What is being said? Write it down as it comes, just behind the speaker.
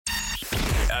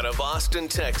out of Austin,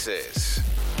 Texas.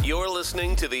 You're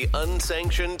listening to the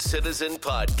Unsanctioned Citizen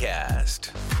Podcast.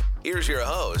 Here's your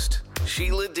host,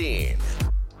 Sheila Dean.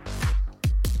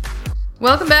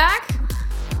 Welcome back.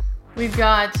 We've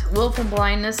got Wilful,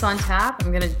 Blindness on tap.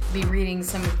 I'm going to be reading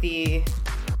some of either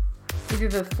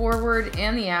the foreword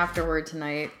and the afterword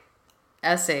tonight.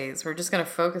 Essays. We're just going to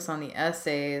focus on the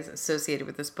essays associated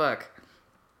with this book.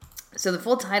 So the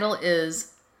full title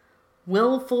is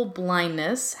Wilful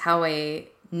Blindness, How a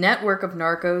Network of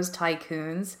Narcos,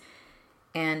 Tycoons,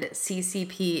 and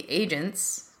CCP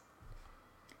Agents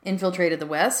Infiltrated the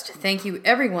West. Thank you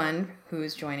everyone who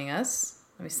is joining us.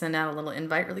 Let me send out a little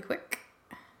invite really quick.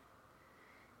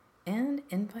 And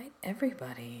invite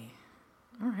everybody.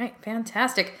 All right,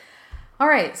 fantastic. All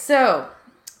right, so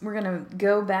we're going to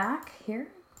go back here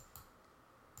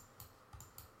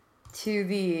to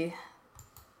we're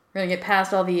going to get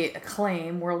past all the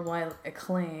acclaim, worldwide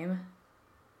acclaim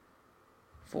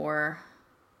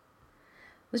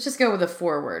let's just go with a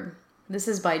foreword. This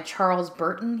is by Charles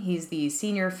Burton. He's the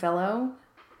senior fellow,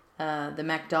 the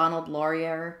MacDonald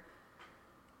Laurier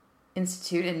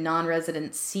Institute and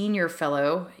non-resident senior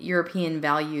fellow, European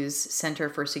Values Center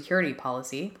for Security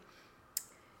Policy.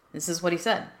 This is what he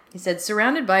said. He said,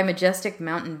 surrounded by majestic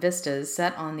mountain vistas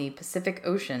set on the Pacific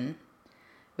Ocean,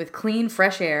 with clean,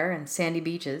 fresh air and sandy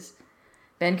beaches,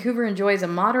 Vancouver enjoys a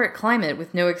moderate climate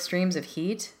with no extremes of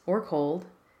heat or cold,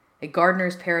 a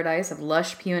gardener's paradise of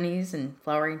lush peonies and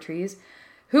flowering trees.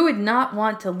 Who would not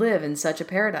want to live in such a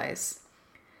paradise?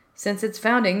 Since its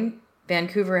founding,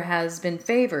 Vancouver has been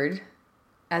favored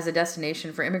as a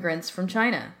destination for immigrants from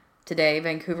China. Today,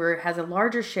 Vancouver has a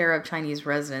larger share of Chinese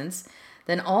residents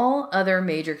than all other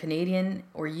major Canadian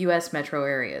or U.S. metro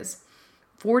areas.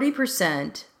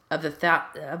 40% of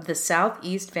the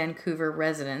Southeast Vancouver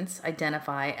residents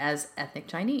identify as ethnic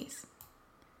Chinese,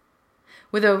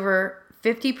 with over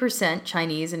 50%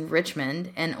 Chinese in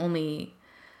Richmond and only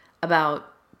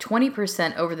about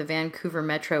 20% over the Vancouver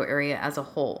metro area as a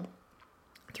whole.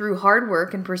 Through hard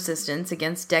work and persistence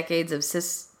against decades of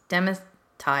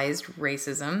systematized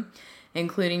racism,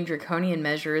 including draconian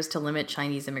measures to limit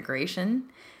Chinese immigration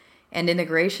and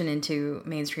integration into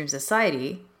mainstream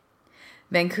society,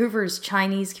 Vancouver's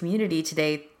Chinese community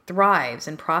today thrives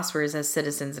and prospers as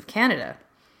citizens of Canada.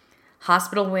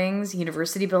 Hospital wings,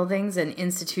 university buildings, and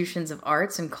institutions of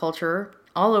arts and culture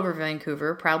all over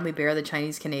Vancouver proudly bear the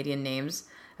Chinese Canadian names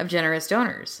of generous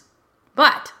donors.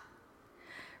 But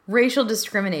racial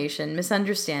discrimination,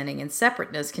 misunderstanding, and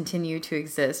separateness continue to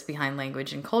exist behind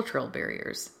language and cultural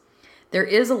barriers. There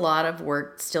is a lot of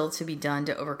work still to be done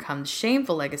to overcome the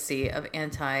shameful legacy of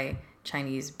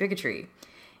anti-Chinese bigotry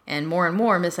and more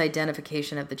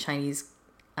misidentification of the Chinese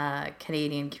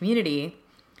Canadian community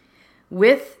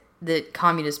with the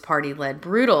Communist Party-led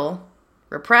brutal,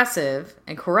 repressive,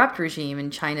 and corrupt regime in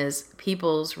China's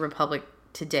People's Republic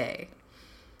today.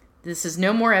 This is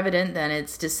no more evident than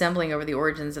its dissembling over the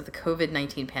origins of the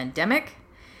COVID-19 pandemic,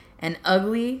 an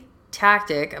ugly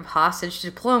tactic of hostage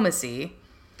diplomacy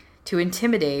to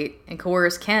intimidate and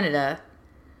coerce Canada,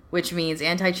 which means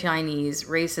anti-Chinese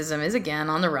racism is again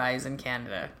on the rise in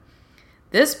Canada.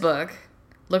 This book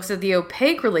looks at the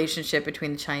opaque relationship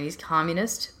between the Chinese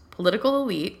communist political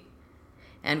elite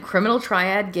and criminal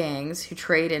triad gangs who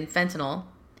trade in fentanyl,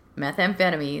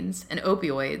 methamphetamines, and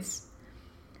opioids,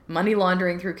 money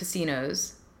laundering through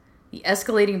casinos, the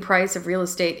escalating price of real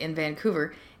estate in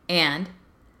Vancouver, and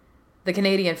the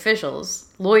Canadian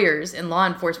officials, lawyers, and law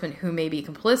enforcement who may be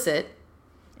complicit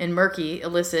in murky,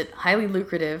 illicit, highly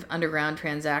lucrative underground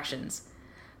transactions.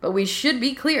 But we should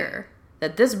be clear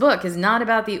that this book is not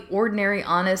about the ordinary,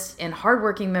 honest, and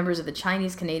hardworking members of the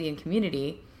Chinese Canadian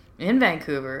community in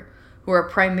Vancouver who are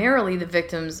primarily the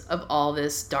victims of all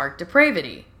this dark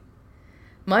depravity.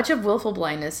 Much of Wilful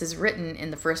Blindness is written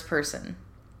in the first person.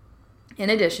 In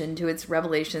addition to its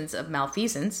revelations of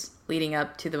malfeasance leading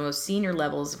up to the most senior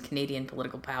levels of Canadian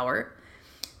political power,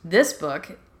 this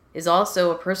book is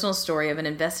also a personal story of an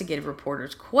investigative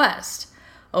reporter's quest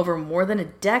over more than a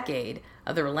decade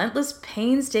of the relentless,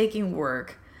 painstaking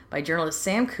work by journalist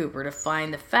Sam Cooper to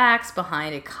find the facts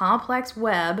behind a complex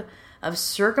web of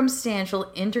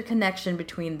circumstantial interconnection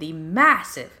between the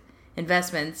massive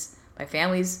investments by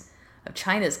families of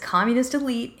China's communist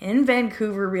elite in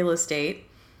Vancouver real estate,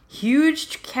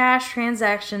 huge cash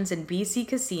transactions in BC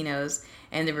casinos,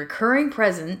 and the recurring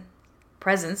presence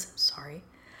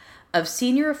of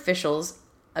senior officials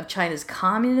of China's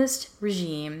communist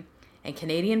regime and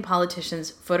Canadian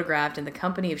politicians photographed in the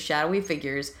company of shadowy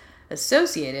figures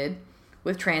associated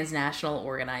with transnational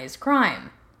organized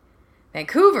crime.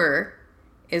 Vancouver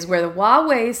is where the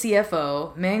Huawei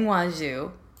CFO, Meng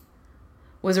Wanzhou,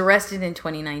 was arrested in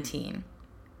 2019.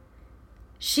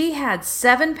 She had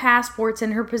 7 passports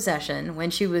in her possession when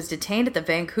she was detained at the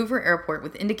Vancouver airport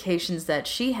with indications that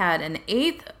she had an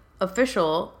 8th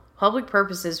official public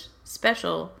purposes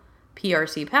special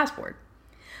PRC passport.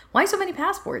 Why so many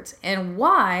passports? And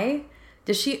why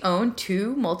does she own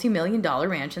 2 multi-million-dollar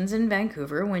mansions in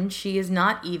Vancouver when she is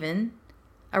not even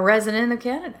a resident of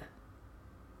Canada?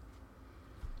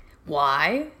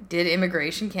 Why did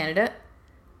Immigration Canada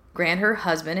grant her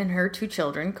husband and her 2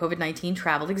 children COVID-19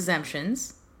 travel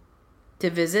exemptions to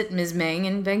visit Ms. Meng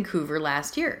in Vancouver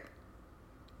last year?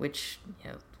 Which,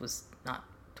 was not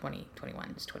 2021,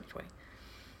 it was 2020.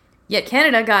 Yet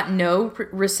Canada got no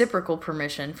reciprocal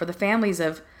permission for the families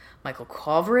of Michael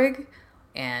Kovrig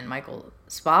and Michael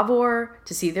Spavor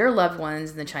to see their loved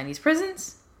ones in the Chinese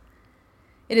prisons.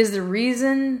 It is the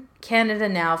reason Canada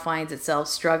now finds itself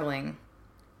struggling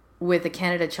with the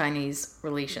Canada-Chinese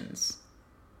relations.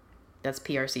 That's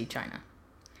PRC China.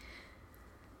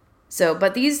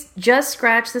 But these just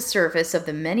scratch the surface of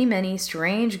the many, many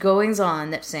strange goings-on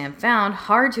that Sam found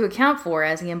hard to account for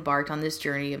as he embarked on this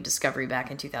journey of discovery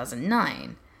back in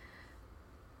 2009.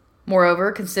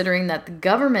 Moreover, considering that the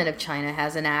government of China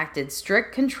has enacted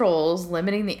strict controls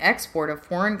limiting the export of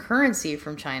foreign currency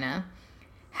from China,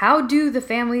 how do the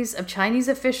families of Chinese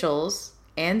officials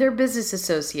and their business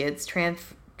associates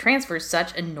transfer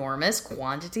such enormous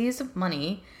quantities of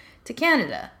money to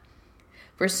Canada?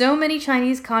 For so many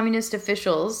Chinese communist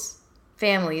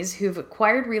families who've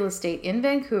acquired real estate in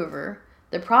Vancouver,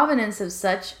 the provenance of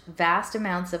such vast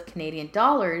amounts of Canadian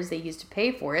dollars they used to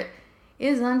pay for it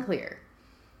is unclear,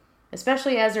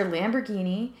 especially as their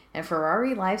Lamborghini and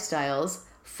Ferrari lifestyles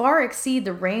far exceed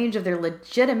the range of their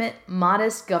legitimate,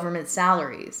 modest government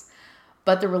salaries.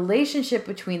 But the relationship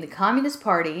between the Communist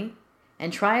Party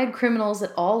and triad criminals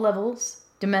at all levels,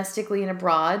 domestically and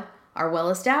abroad, are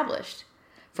well established.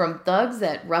 From thugs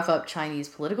that rough up Chinese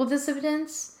political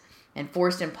dissidents and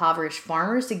forced impoverished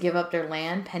farmers to give up their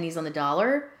land pennies on the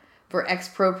dollar for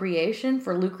expropriation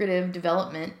for lucrative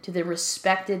development to the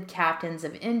respected captains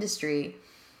of industry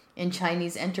in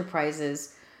Chinese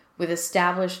enterprises with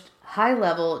established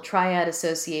high-level triad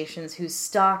associations whose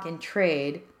stock in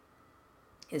trade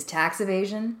is tax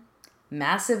evasion,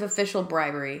 massive official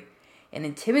bribery, and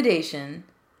intimidation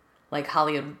like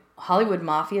Hollywood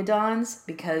mafia dons,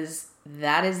 because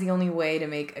that is the only way to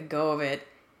make a go of it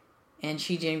in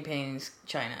Xi Jinping's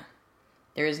China.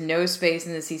 There is no space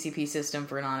in the CCP system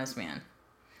for an honest man.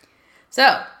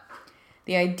 So,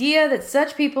 the idea that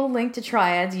such people linked to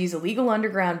triads use illegal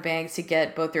underground banks to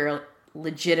get both their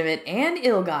legitimate and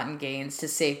ill-gotten gains to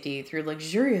safety through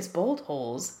luxurious bolt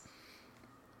holes,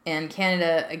 and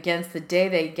Canada, against the day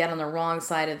they get on the wrong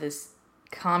side of this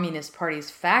Communist Party's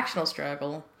factional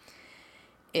struggle,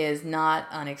 is not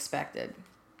unexpected.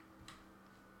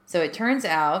 So it turns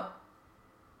out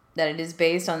that it is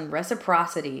based on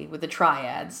reciprocity with the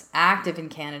triads active in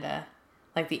Canada,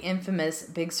 like the infamous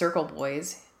Big Circle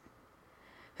Boys,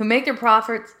 who make their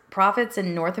profits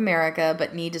in North America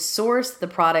but need to source the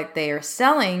product they are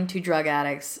selling to drug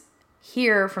addicts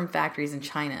here from factories in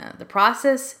China. The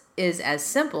process is as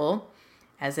simple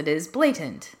as it is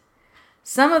blatant.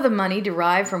 Some of the money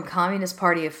derived from Communist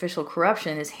Party official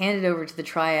corruption is handed over to the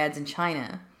triads in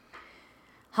China.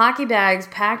 Hockey bags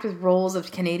packed with rolls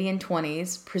of Canadian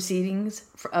 20s, proceedings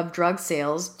of drug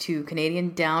sales to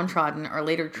Canadian downtrodden, are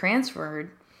later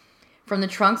transferred from the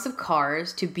trunks of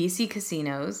cars to BC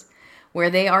casinos, where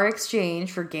they are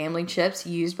exchanged for gambling chips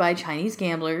used by Chinese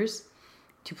gamblers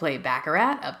to play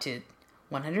baccarat up to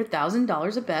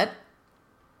 $100,000 a bet.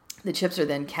 The chips are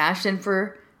then cashed in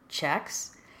for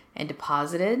checks and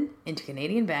deposited into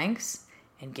Canadian banks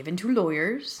and given to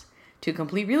lawyers to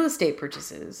complete real estate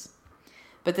purchases.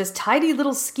 But this tidy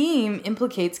little scheme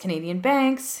implicates Canadian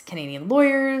banks, Canadian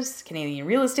lawyers, Canadian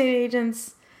real estate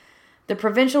agents, the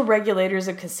provincial regulators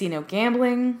of casino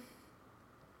gambling,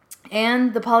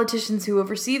 and the politicians who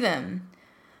oversee them.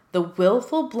 The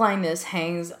willful blindness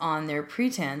hangs on their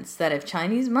pretense that if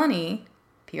Chinese money,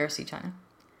 PRC China,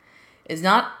 is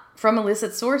not from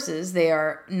illicit sources, they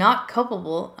are not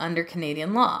culpable under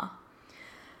Canadian law.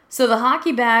 So the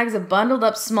hockey bags of bundled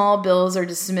up small bills are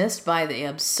dismissed by the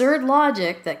absurd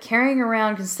logic that carrying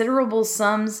around considerable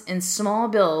sums in small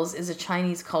bills is a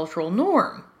Chinese cultural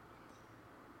norm.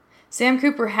 Sam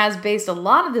Cooper has based a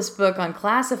lot of this book on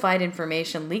classified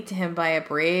information leaked to him by a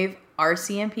brave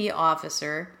RCMP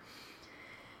officer,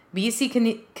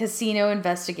 BC casino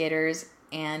investigators,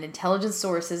 and intelligence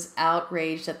sources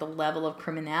outraged at the level of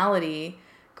criminality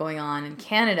going on in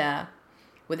Canada.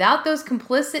 Without those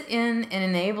complicit in and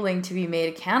enabling to be made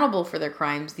accountable for their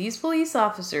crimes, these police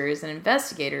officers and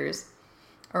investigators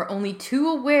are only too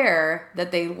aware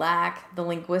that they lack the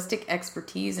linguistic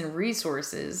expertise and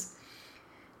resources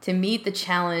to meet the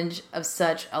challenge of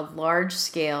such a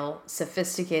large-scale,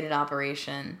 sophisticated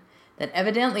operation that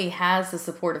evidently has the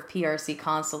support of PRC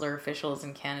consular officials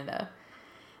in Canada.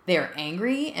 They are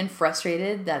angry and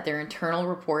frustrated that their internal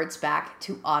reports back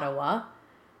to Ottawa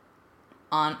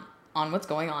on what's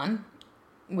going on,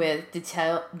 with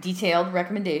detailed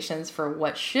recommendations for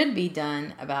what should be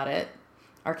done about it,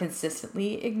 are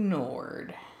consistently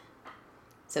ignored.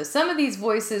 So some of these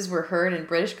voices were heard in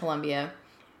British Columbia,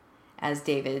 as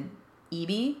David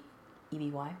Eby,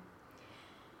 E-B-Y,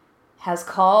 has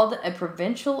called a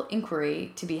provincial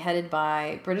inquiry to be headed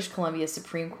by British Columbia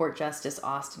Supreme Court Justice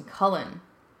Austin Cullen.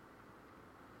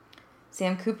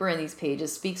 Sam Cooper in these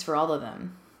pages speaks for all of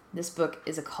them. This book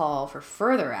is a call for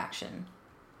further action.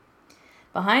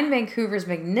 Behind Vancouver's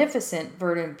magnificent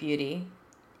verdant beauty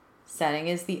setting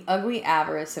is the ugly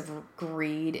avarice of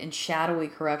greed and shadowy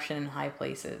corruption in high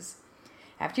places.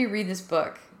 After you read this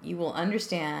book, you will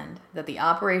understand that the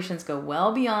operations go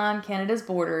well beyond Canada's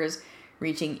borders,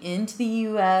 reaching into the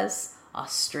U.S.,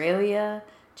 Australia,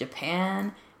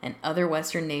 Japan, and other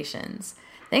Western nations.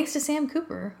 Thanks to Sam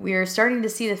Cooper, we are starting to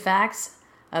see the facts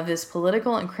of this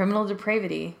political and criminal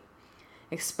depravity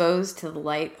exposed to the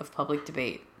light of public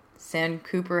debate. Sam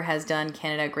Cooper has done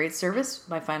Canada a great service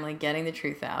by finally getting the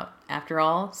truth out. After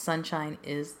all, sunshine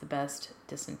is the best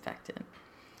disinfectant.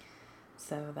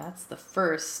 So that's the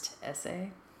first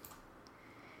essay,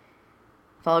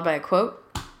 followed by a quote.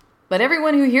 But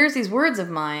everyone who hears these words of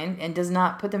mine and does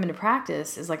not put them into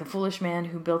practice is like a foolish man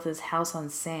who built his house on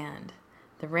sand.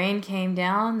 The rain came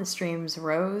down, the streams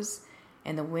rose,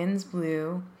 and the winds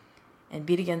blew and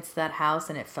beat against that house,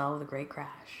 and it fell with a great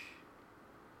crash.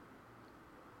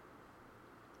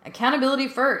 Accountability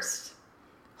first.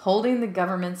 Holding the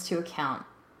governments to account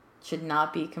should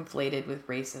not be conflated with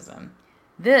racism.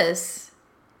 This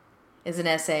is an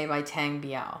essay by Tang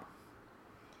Biao.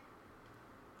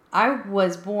 I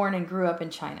was born and grew up in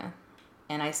China,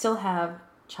 and I still have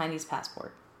Chinese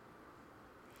passport.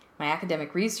 My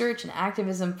academic research and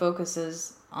activism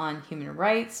focuses on human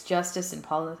rights, justice, and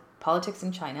politics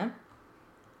in China.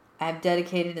 I have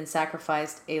dedicated and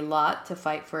sacrificed a lot to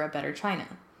fight for a better China.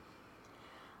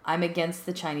 I'm against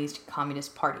the Chinese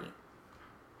Communist Party.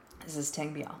 This is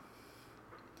Tang Biao.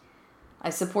 I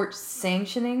support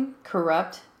sanctioning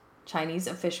corrupt Chinese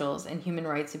officials and human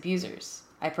rights abusers.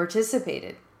 I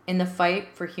participated in the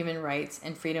fight for human rights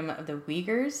and freedom of the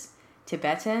Uyghurs,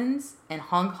 Tibetans, and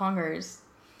Hong Kongers.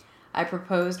 I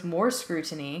proposed more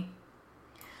scrutiny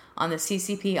on the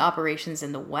CCP operations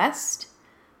in the West,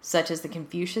 such as the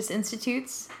Confucius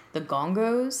Institutes, the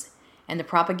Gongos, and the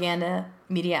propaganda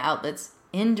media outlets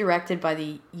indirected by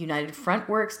the United Front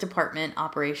Works Department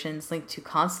operations linked to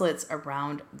consulates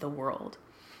around the world.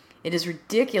 It is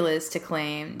ridiculous to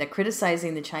claim that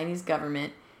criticizing the Chinese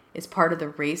government is part of the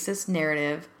racist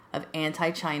narrative of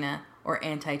anti-China or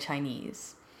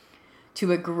anti-Chinese.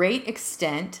 To a great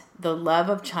extent, the love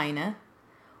of China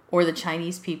or the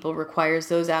Chinese people requires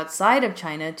those outside of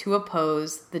China to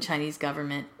oppose the Chinese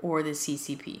government or the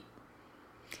CCP.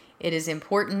 It is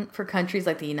important for countries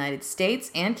like the United States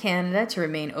and Canada to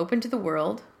remain open to the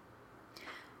world,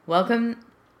 welcome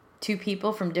to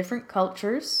people from different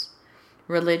cultures,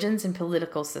 religions, and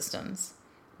political systems.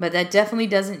 But that definitely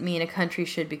doesn't mean a country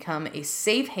should become a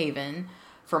safe haven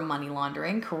for money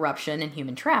laundering, corruption, and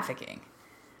human trafficking.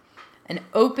 An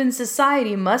open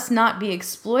society must not be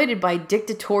exploited by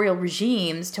dictatorial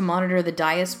regimes to monitor the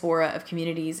diaspora of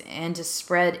communities and to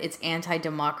spread its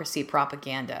anti-democracy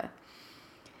propaganda.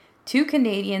 2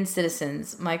 Canadian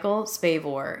citizens, Michael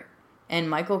Spavor and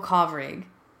Michael Kovrig,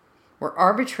 were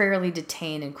arbitrarily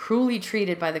detained and cruelly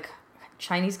treated by the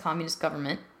Chinese Communist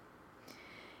government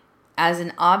as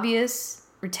an obvious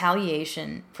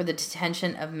retaliation for the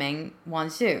detention of Meng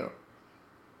Wanzhou.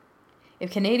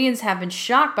 If Canadians have been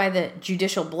shocked by the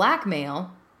judicial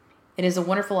blackmail, it is a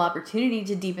wonderful opportunity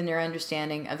to deepen their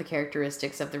understanding of the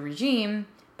characteristics of the regime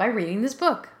by reading this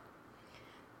book.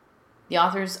 The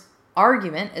author's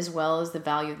argument, as well as the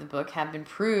value of the book, have been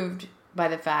proved by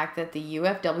the fact that the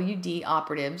UFWD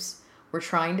operatives were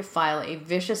trying to file a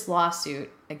vicious lawsuit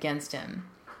against him.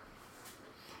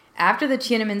 After the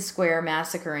Tiananmen Square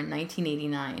massacre in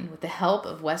 1989, with the help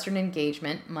of Western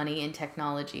engagement, money, and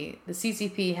technology, the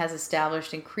CCP has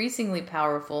established increasingly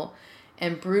powerful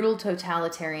and brutal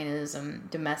totalitarianism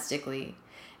domestically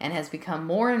and has become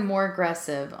more and more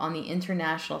aggressive on the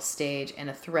international stage and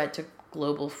a threat to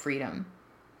global freedom.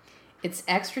 Its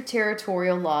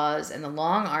extraterritorial laws and the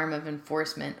long arm of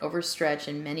enforcement overstretch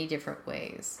in many different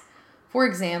ways. For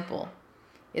example,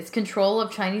 its control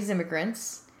of Chinese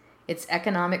immigrants, its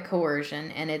economic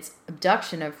coercion, and its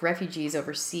abduction of refugees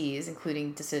overseas,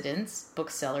 including dissidents,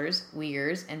 booksellers,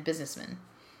 Uyghurs, and businessmen.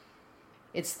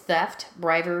 Its theft,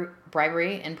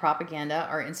 bribery, and propaganda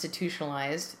are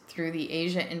institutionalized through the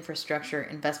Asia Infrastructure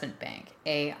Investment Bank,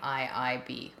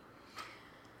 AIIB,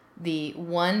 the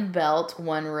One Belt,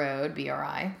 One Road,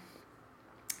 BRI,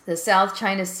 the South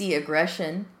China Sea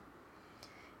aggression,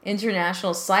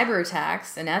 international cyber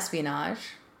attacks and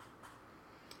espionage,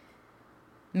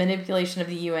 manipulation of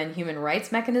the UN human rights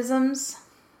mechanisms,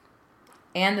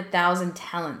 and the Thousand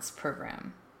Talents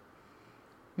program.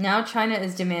 Now China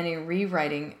is demanding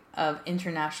rewriting of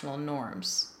international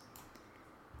norms,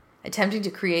 attempting to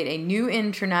create a new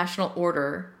international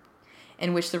order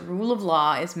in which the rule of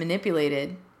law is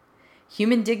manipulated,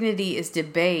 human dignity is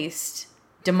debased,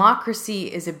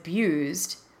 democracy is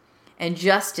abused, and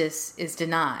justice is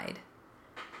denied.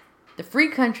 The free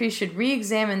countries should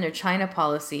re-examine their China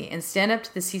policy and stand up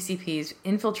to the CCP's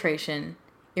infiltration,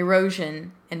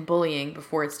 erosion, and bullying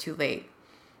before it's too late.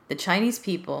 The Chinese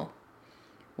people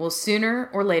will sooner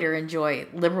or later enjoy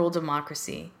liberal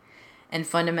democracy and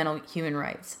fundamental human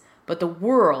rights, but the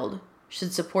world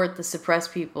should support the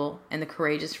suppressed people and the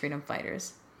courageous freedom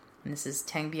fighters. And this is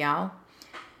Teng Biao,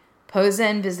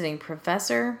 Posen visiting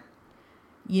professor,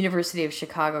 University of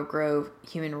Chicago Grove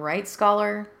human rights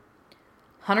scholar,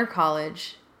 Hunter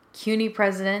College, CUNY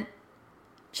president,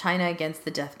 China against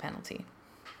the death penalty.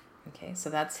 Okay,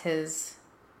 so that's his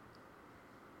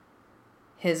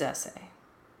essay.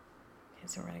 Okay,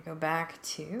 so we're going to go back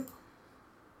to,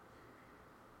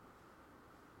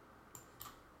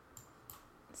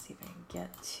 let's see if I can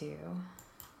get to,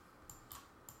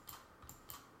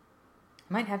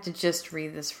 I might have to just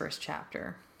read this first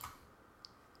chapter.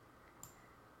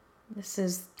 This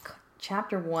is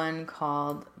chapter 1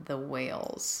 called The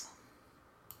Whales.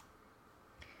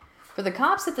 For the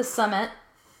cops at the summit,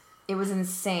 it was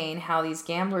insane how these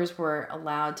gamblers were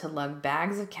allowed to lug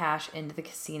bags of cash into the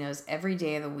casinos every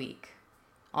day of the week.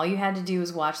 All you had to do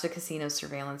was watch the casino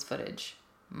surveillance footage.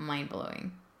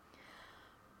 Mind-blowing.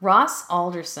 Ross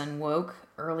Alderson woke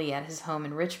early at his home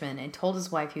in Richmond and told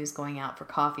his wife he was going out for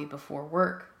coffee before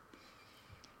work.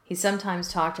 He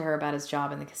sometimes talked to her about his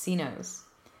job in the casinos,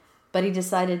 but he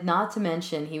decided not to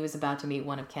mention he was about to meet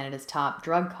one of Canada's top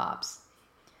drug cops.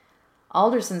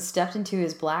 Alderson stepped into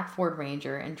his black Ford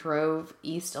Ranger and drove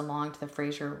east along to the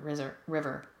Fraser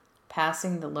River,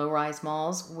 passing the low-rise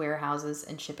malls, warehouses,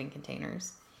 and shipping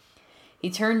containers. He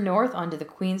turned north onto the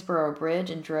Queensboro Bridge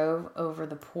and drove over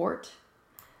the port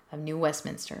of New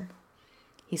Westminster.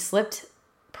 He slipped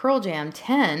Pearl Jam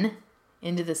 10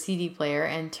 into the CD player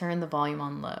and turned the volume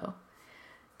on low.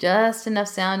 Just enough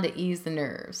sound to ease the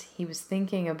nerves. He was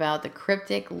thinking about the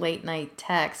cryptic late-night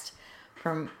text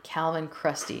from Calvin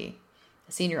Krusty,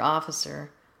 a senior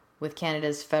officer with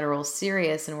Canada's Federal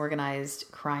Serious and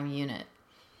Organized Crime Unit.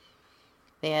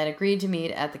 They had agreed to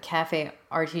meet at the Café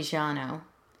Artigiano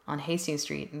on Hastings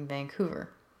Street in Vancouver.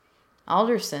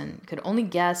 Alderson could only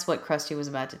guess what Krusty was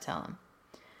about to tell him,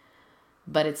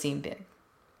 but it seemed big.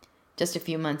 Just a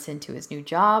few months into his new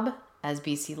job as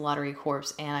BC Lottery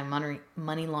Corp's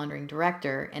anti-money laundering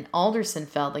director, and Alderson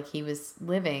felt like he was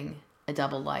living a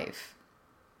double life.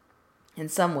 In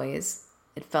some ways,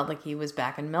 it felt like he was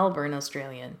back in Melbourne,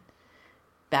 Australia,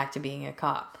 back to being a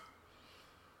cop.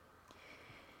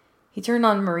 He turned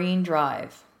on Marine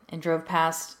Drive and drove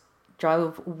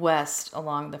west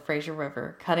along the Fraser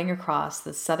River, cutting across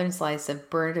the southern slice of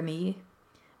Burnaby,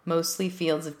 mostly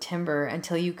fields of timber,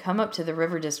 until you come up to the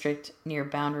river district near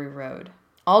Boundary Road.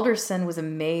 Alderson was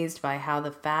amazed by how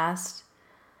fast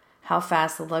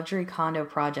the luxury condo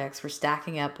projects were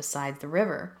stacking up beside the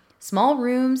river. Small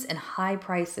rooms and high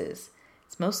prices.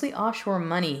 It's mostly offshore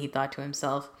money, he thought to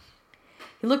himself.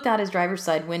 He looked out his driver's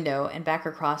side window and back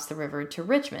across the river to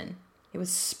Richmond. It was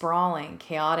sprawling,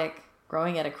 chaotic,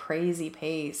 growing at a crazy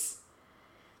pace.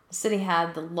 The city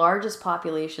had the largest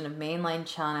population of mainland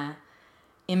China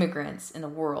immigrants in the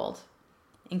world.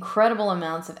 Incredible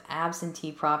amounts of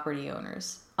absentee property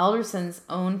owners. Alderson's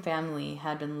own family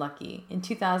had been lucky. In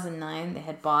 2009, they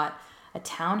had bought a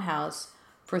townhouse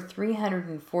for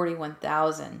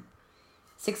 $341,000.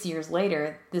 6 years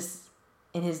later,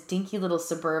 in his dinky little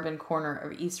suburban corner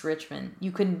of East Richmond,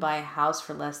 you couldn't buy a house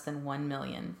for less than $1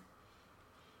 million.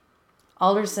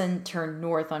 Alderson turned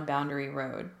north on Boundary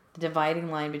Road, the dividing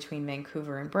line between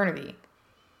Vancouver and Burnaby,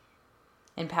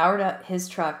 and powered up his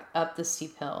truck up the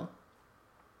steep hill.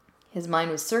 His mind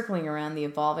was circling around the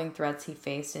evolving threats he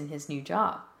faced in his new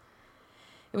job.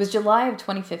 It was July of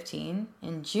 2015.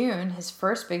 In June, his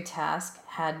first big task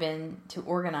had been to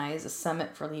organize a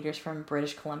summit for leaders from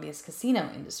British Columbia's casino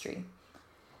industry.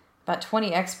 About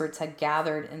 20 experts had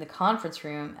gathered in the conference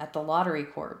room at the Lottery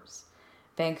Corp's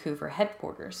Vancouver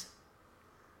headquarters.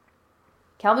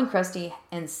 Calvin Krusty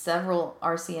and several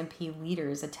RCMP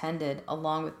leaders attended,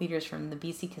 along with leaders from the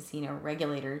BC casino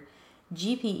regulator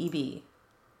GPEB.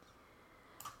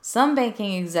 Some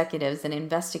banking executives and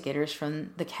investigators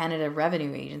from the Canada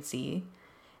Revenue Agency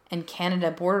and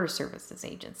Canada Border Services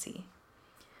Agency.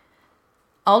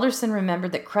 Alderson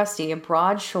remembered that Krusty, a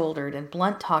broad-shouldered and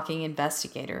blunt-talking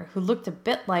investigator who looked a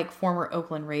bit like former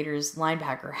Oakland Raiders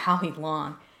linebacker Howie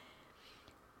Long,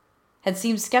 had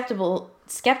seemed skeptical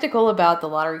about the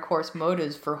Lottery Corp's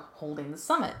motives for holding the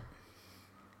summit.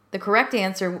 The correct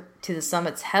answer to the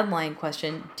summit's headline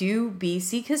question, "Do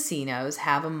BC casinos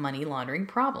have a money laundering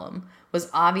problem?"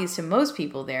 was obvious to most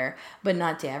people there, but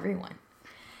not to everyone.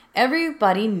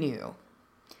 Everybody knew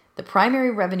the primary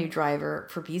revenue driver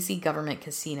for BC government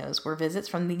casinos were visits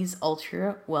from these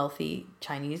ultra-wealthy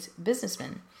Chinese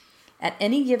businessmen. At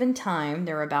any given time,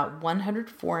 there were about 100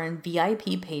 foreign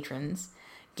VIP patrons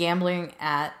gambling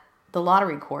at the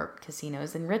Lottery Corp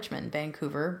casinos in Richmond,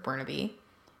 Vancouver, Burnaby,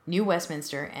 New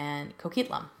Westminster, and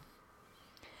Coquitlam.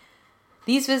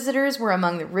 These visitors were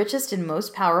among the richest and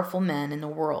most powerful men in the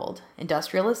world,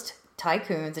 industrialists,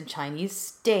 tycoons, and Chinese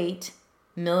state,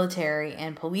 military,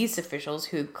 and police officials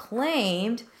who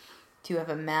claimed to have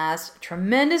amassed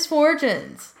tremendous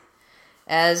fortunes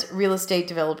as real estate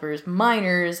developers,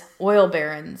 miners, oil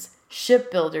barons,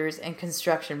 shipbuilders, and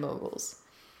construction moguls.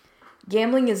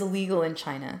 Gambling is illegal in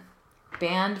China,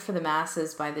 banned for the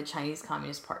masses by the Chinese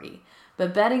Communist Party,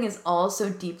 but betting is also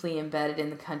deeply embedded in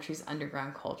the country's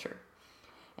underground culture.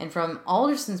 And from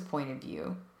Alderson's point of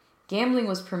view, gambling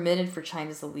was permitted for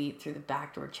China's elite through the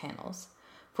backdoor channels.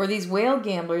 For these whale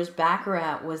gamblers,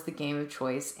 baccarat was the game of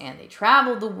choice, and they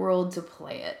traveled the world to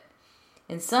play it.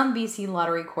 In some BC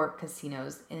Lottery Corp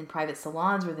casinos, in private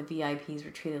salons where the VIPs were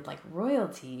treated like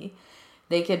royalty,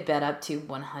 they could bet up to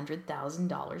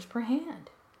 $100,000 per hand.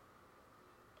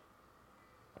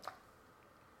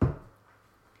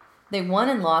 They won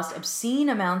and lost obscene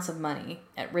amounts of money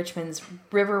at Richmond's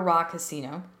River Rock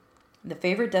Casino, the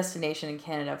favorite destination in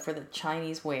Canada for the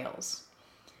Chinese whales,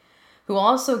 who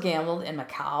also gambled in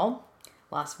Macau,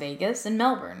 Las Vegas, and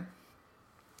Melbourne.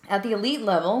 At the elite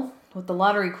level, what the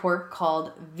Lottery Corp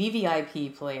called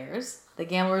VVIP players, the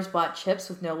gamblers bought chips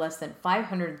with no less than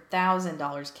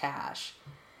 $500,000 cash.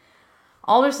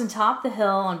 Alderson topped the hill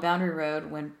on Boundary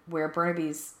Road where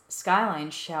Burnaby's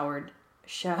skyline showed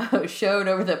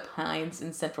over the pines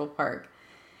in Central Park.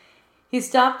 He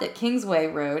stopped at Kingsway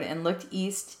Road and looked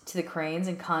east to the cranes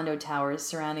and condo towers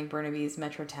surrounding Burnaby's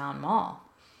Metrotown Mall.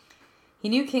 He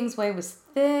knew Kingsway was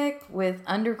thick with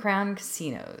underground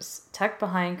casinos, tucked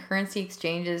behind currency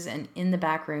exchanges and in the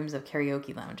back rooms of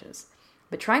karaoke lounges.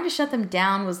 But trying to shut them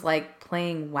down was like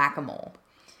playing whack-a-mole.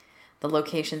 The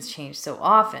locations changed so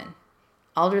often.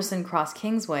 Alderson crossed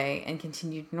Kingsway and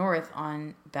continued north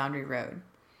on Boundary Road.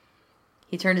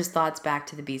 He turned his thoughts back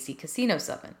to the BC Casino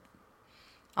Summit.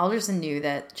 Alderson knew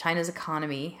that China's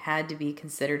economy had to be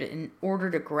considered in order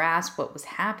to grasp what was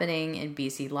happening in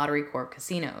BC Lottery Corp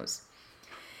casinos.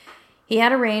 He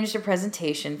had arranged a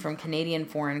presentation from Canadian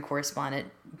foreign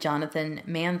correspondent Jonathan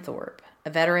Manthorpe, a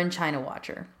veteran China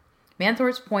watcher.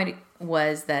 Manthorpe's point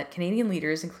was that Canadian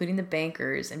leaders, including the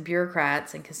bankers and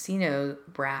bureaucrats and casino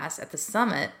brass at the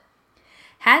summit,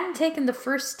 hadn't taken the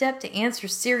first step to answer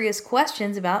serious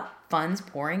questions about funds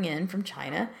pouring in from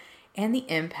China and the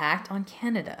impact on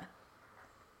Canada.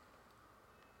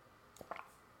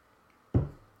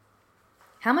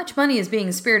 How much money is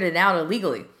being spirited out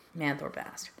illegally? Manthorpe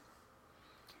asked.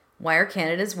 Why are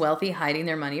Canada's wealthy hiding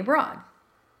their money abroad?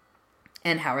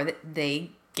 And how are they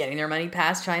getting their money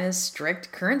past China's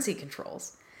strict currency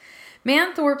controls?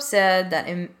 Manthorpe said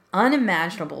that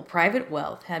unimaginable private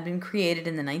wealth had been created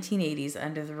in the 1980s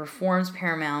under the reform's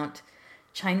paramount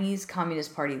Chinese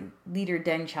Communist Party leader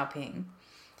Deng Xiaoping.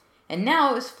 And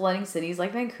now it was flooding cities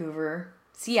like Vancouver,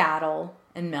 Seattle,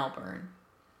 and Melbourne.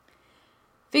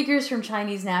 Figures from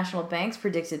Chinese national banks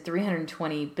predicted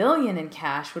 $320 billion in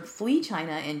cash would flee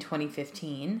China in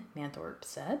 2015, Manthorpe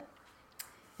said.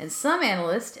 And some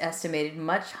analysts estimated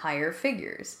much higher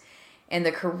figures. And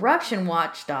the corruption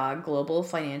watchdog Global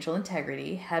Financial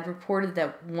Integrity had reported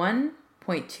that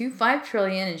 $1.25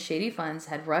 trillion in shady funds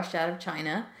had rushed out of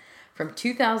China from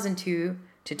 2002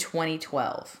 to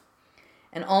 2012.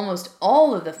 And almost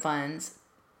all of the funds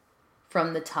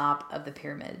from the top of the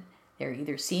pyramid. They're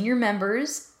either senior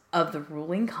members of the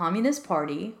ruling Communist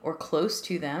Party or close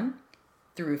to them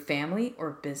through family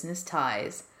or business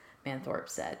ties, Manthorpe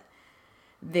said.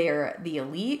 They're the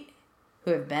elite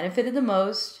who have benefited the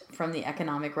most from the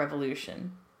economic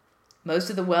revolution. Most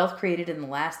of the wealth created in the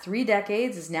last 3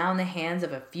 decades is now in the hands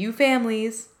of a few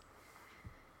families.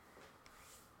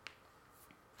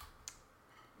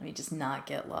 Let me just not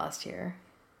get lost here.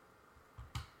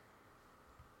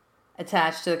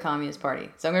 Attached to the Communist Party.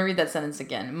 So I'm going to read that sentence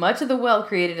again. Much of the wealth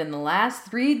created in the last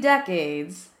 3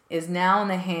 decades is now in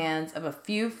the hands of a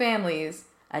few families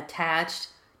attached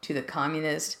to the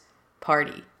Communist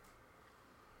Party.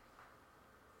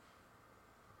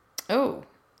 Oh,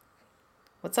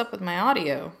 what's up with my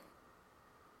audio?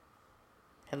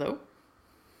 Hello?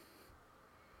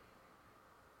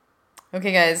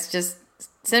 Okay, guys, just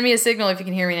send me a signal if you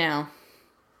can hear me now.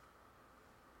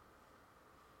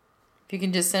 If you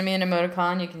can just send me an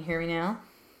emoticon, you can hear me now.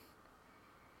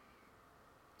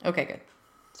 Okay, good.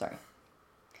 Sorry.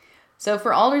 So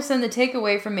for Alderson, the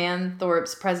takeaway from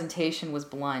Manthorpe's presentation was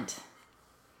blunt.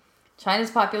 China's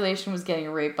population was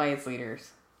getting raped by its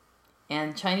leaders,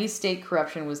 and Chinese state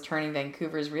corruption was turning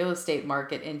Vancouver's real estate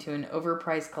market into an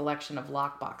overpriced collection of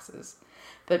lockboxes.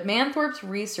 But Manthorpe's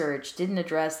research didn't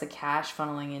address the cash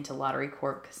funneling into Lottery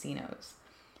Corp casinos.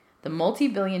 The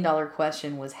multi-billion-dollar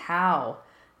question was how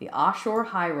the offshore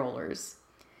high rollers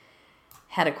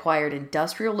had acquired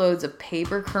industrial loads of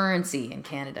paper currency in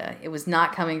Canada. It was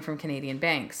not coming from Canadian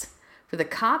banks. For the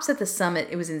cops at the summit,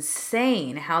 it was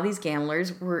insane how these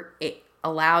gamblers were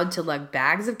allowed to lug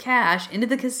bags of cash into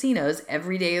the casinos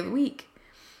every day of the week.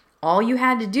 All you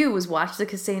had to do was watch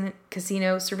the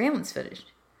casino surveillance footage.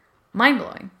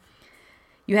 Mind-blowing.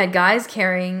 You had guys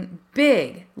carrying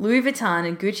big Louis Vuitton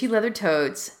and Gucci leather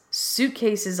totes,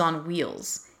 suitcases on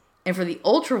wheels. And for the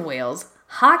ultra whales,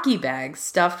 hockey bags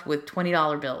stuffed with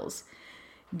 $20 bills.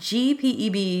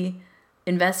 GPEB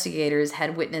investigators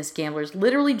had witnessed gamblers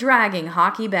literally dragging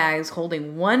hockey bags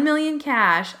holding $1 million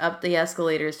cash up the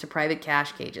escalators to private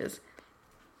cash cages.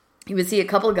 You would see a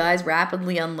couple of guys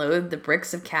rapidly unload the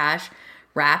bricks of cash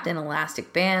wrapped in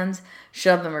elastic bands,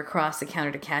 shove them across the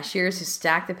counter to cashiers who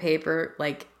stacked the paper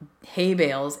like hay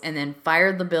bales and then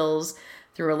fired the bills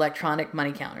through electronic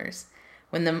money counters.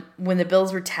 When the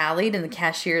bills were tallied and the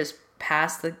cashiers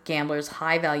passed the gamblers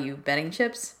high-value betting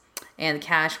chips, and the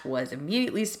cash was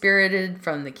immediately spirited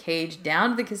from the cage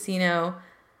down to the casino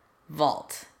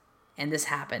vault. And this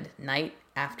happened night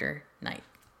after night.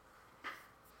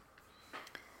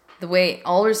 The way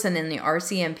Alderson and the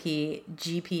RCMP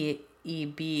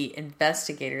GPEB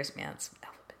investigators, man, it's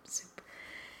alphabet soup,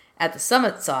 at the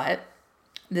summit saw it,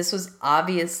 this was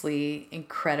obviously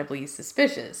incredibly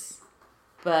suspicious.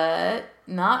 But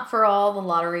not for all the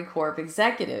Lottery Corp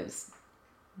executives.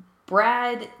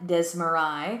 Brad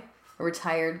Desmarais, a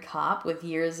retired cop with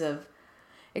years of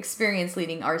experience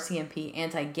leading RCMP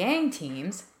anti-gang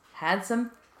teams, had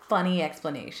some funny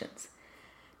explanations.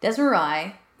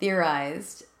 Desmarais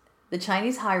theorized the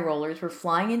Chinese high rollers were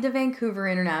flying into Vancouver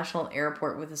International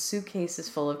Airport with suitcases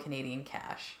full of Canadian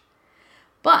cash.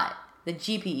 But the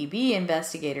GPEB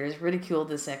investigators ridiculed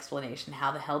this explanation.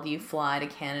 How the hell do you fly to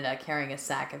Canada carrying a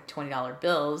sack of $20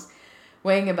 bills,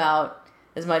 weighing about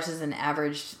as much as an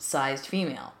average-sized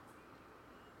female?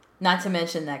 Not to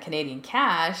mention that Canadian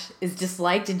cash is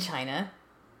disliked in China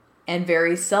and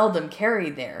very seldom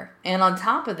carried there. And on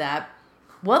top of that,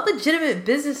 what legitimate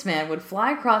businessman would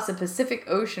fly across the Pacific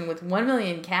Ocean with $1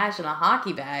 million cash in a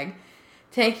hockey bag,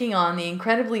 taking on the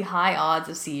incredibly high odds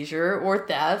of seizure or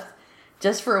theft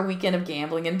just for a weekend of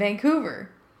gambling in Vancouver?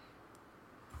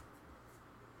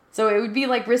 So it would be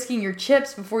like risking your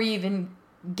chips before you even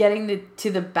getting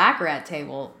to the baccarat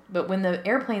table. But when the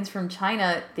airplanes from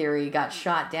China theory got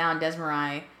shot down,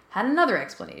 Desmarais had another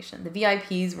explanation. The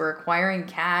VIPs were acquiring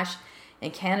cash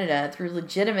in Canada through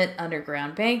legitimate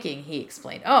underground banking, he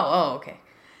explained. Okay.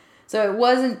 So it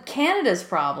wasn't Canada's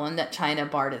problem that China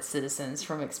barred its citizens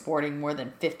from exporting more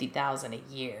than $50,000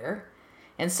 a year.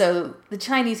 And so the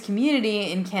Chinese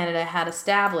community in Canada had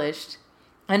established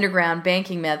underground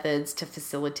banking methods to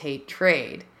facilitate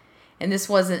trade. And this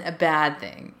wasn't a bad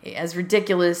thing. As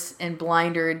ridiculous and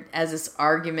blindered as this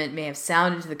argument may have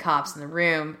sounded to the cops in the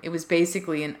room, it was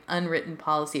basically an unwritten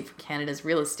policy for Canada's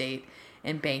real estate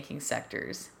and banking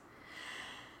sectors.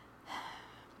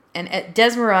 And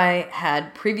Desmarais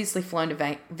had previously flown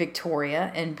to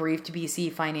Victoria and briefed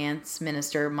BC Finance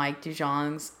Minister Mike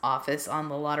DeJong's office on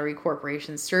the Lottery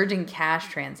Corporation's surging cash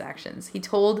transactions. He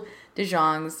told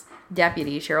DeJong's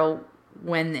deputy, Cheryl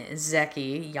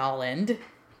Wenzeki Yolland,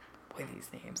 boy, these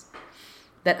names,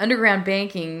 that underground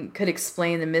banking could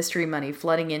explain the mystery money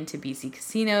flooding into BC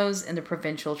casinos and the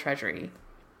provincial treasury.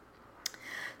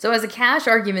 So as the cash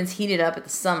arguments heated up at the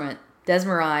summit,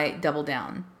 Desmarais doubled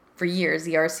down. For years,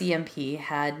 the RCMP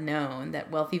had known that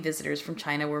wealthy visitors from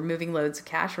China were moving loads of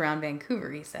cash around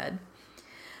Vancouver, he said.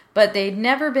 but they'd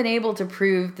never been able to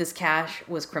prove this cash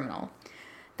was criminal.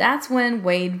 That's when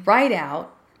Wade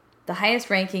Rideout, the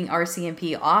highest-ranking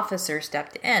RCMP officer,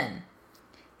 stepped in.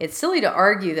 It's silly to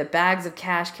argue that bags of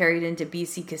cash carried into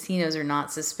BC casinos are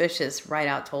not suspicious,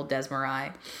 Rideout told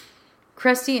Desmarais.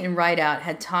 Krusty and Rideout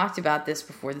had talked about this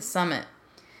before the summit.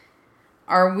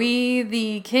 Are we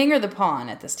the king or the pawn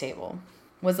at this table?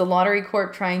 Was the Lottery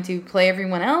Corp trying to play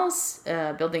everyone else,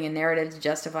 building a narrative to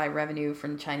justify revenue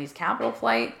from the Chinese capital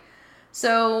flight?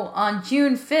 So on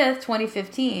June 5th,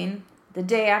 2015, the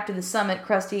day after the summit,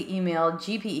 Krusty emailed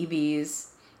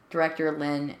GPEB's director,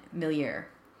 Lynn Millier.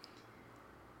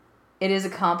 It is a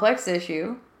complex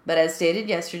issue, but as stated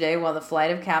yesterday, while the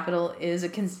flight of capital is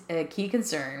a key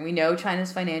concern, we know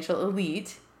China's financial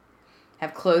elite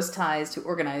have close ties to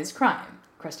organized crime,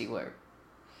 Krusty wrote.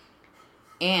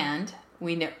 And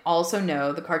we also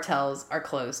know the cartels are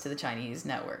close to the Chinese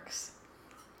networks. ...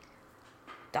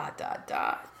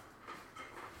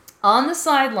 On the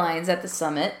sidelines at the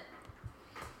summit,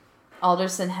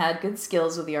 Alderson had good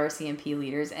skills with the RCMP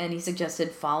leaders, and he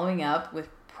suggested following up with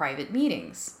private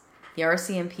meetings. The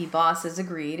RCMP bosses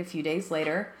agreed. A few days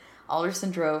later, Alderson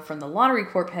drove from the Lottery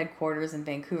Corp headquarters in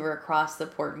Vancouver across the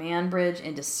Port Mann Bridge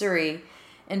into Surrey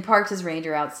and parked his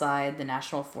Ranger outside the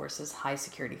National Forces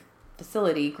high-security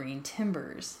facility, Green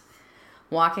Timbers.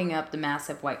 Walking up the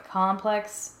massive white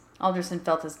complex, Alderson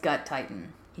felt his gut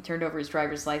tighten. He turned over his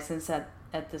driver's license at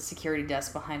the security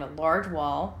desk behind a large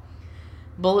wall,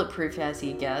 bulletproof as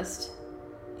he guessed,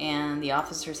 and the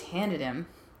officers handed him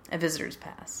a visitor's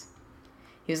pass.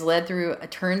 He was led through a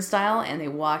turnstile, and they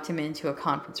walked him into a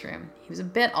conference room. He was a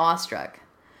bit awestruck.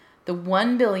 The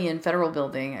 $1 billion federal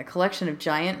building, a collection of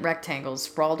giant rectangles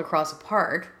sprawled across a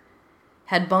park,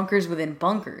 had bunkers within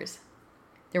bunkers.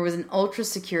 There was an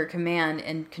ultra-secure command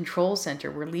and control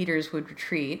center where leaders would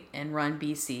retreat and run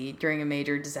BC during a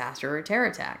major disaster or terror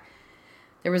attack.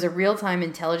 There was a real-time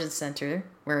intelligence center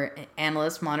where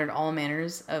analysts monitored all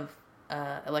manners of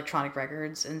electronic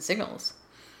records and signals.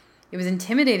 It was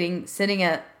intimidating sitting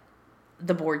at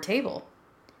the board table.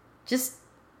 Just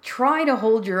try to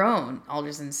hold your own,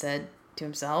 Alderson said to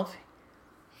himself.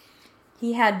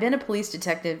 He had been a police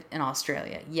detective in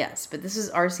Australia, yes, but this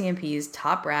is RCMP's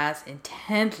top brass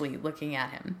intently looking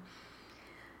at him.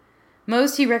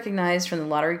 Most he recognized from the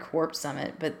Lottery Corp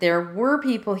summit, but there were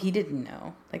people he didn't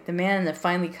know, like the man in the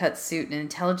finely cut suit, an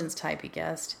intelligence type he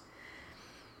guessed.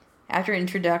 After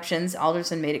introductions,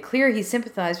 Alderson made it clear he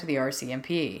sympathized with the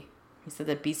RCMP. He said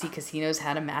that BC casinos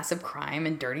had a massive crime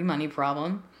and dirty money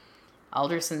problem.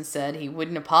 Alderson said he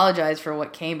wouldn't apologize for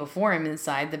what came before him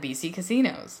inside the BC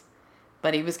casinos,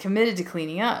 but he was committed to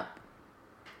cleaning up.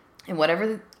 And whatever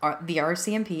the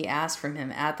RCMP asked from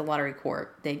him at the Lottery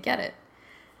Corp, they'd get it.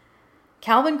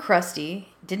 Calvin Krusty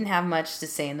didn't have much to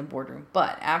say in the boardroom,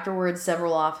 but afterwards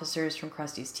several officers from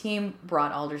Krusty's team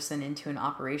brought Alderson into an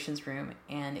operations room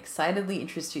and excitedly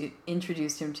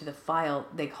introduced him to the file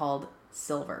they called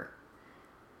Silver.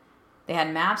 They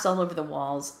had maps all over the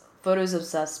walls, photos of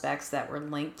suspects that were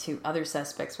linked to other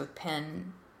suspects with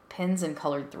pins and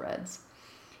colored threads.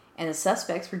 And the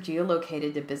suspects were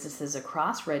geolocated to businesses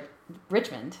across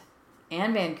Richmond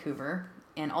and Vancouver,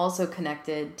 and also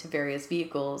connected to various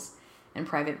vehicles and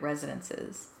private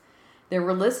residences. There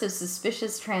were lists of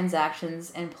suspicious transactions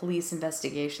and police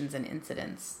investigations and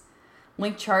incidents,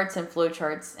 link charts and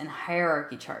flowcharts and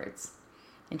hierarchy charts.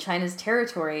 And China's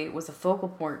territory was a focal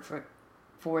point for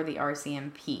the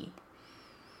RCMP.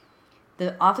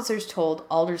 The officers told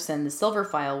Alderson the Silver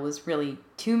File was really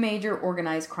two major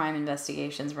organized crime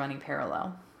investigations running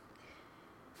parallel.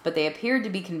 But they appeared to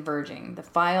be converging. The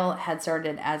file had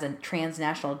started as a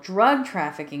transnational drug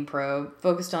trafficking probe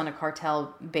focused on a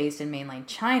cartel based in mainland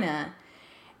China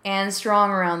and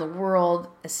strong around the world,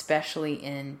 especially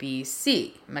in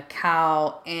BC,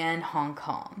 Macau, and Hong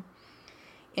Kong.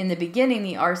 In the beginning,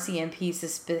 the RCMP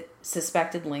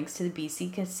suspected links to the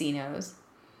BC casinos,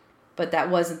 but that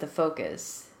wasn't the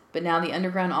focus. But now the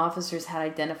underground officers had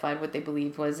identified what they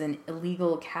believed was an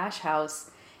illegal cash house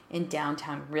in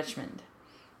downtown Richmond.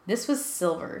 This was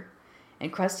Silver,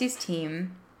 and Krusty's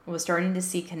team was starting to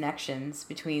see connections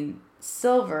between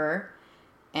Silver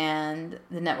and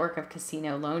the network of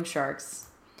casino loan sharks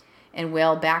and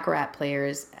whale baccarat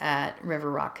players at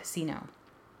River Rock Casino.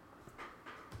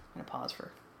 I'm going to pause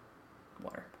for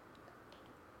water.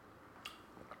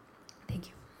 Thank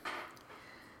you.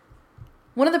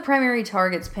 One of the primary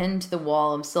targets pinned to the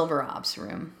wall of Silver Ops'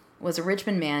 room was a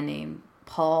Richmond man named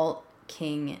Paul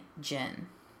King Jin.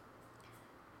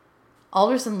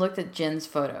 Alderson looked at Jin's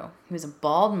photo. He was a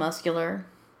bald, muscular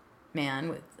man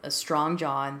with a strong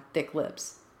jaw and thick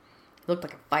lips. He looked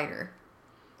like a fighter.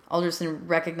 Alderson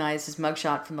recognized his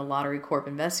mugshot from the Lottery Corp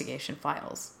investigation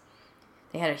files.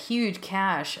 They had a huge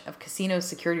cache of casino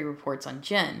security reports on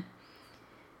Jin.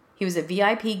 He was a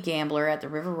VIP gambler at the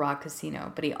River Rock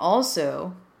Casino, but he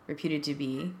also reputed to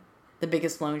be the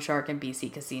biggest loan shark in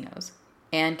BC casinos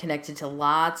and connected to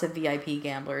lots of VIP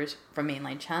gamblers from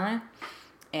mainland China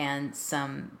and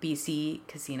some BC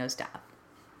casino staff.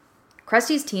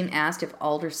 Krusty's team asked if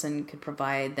Alderson could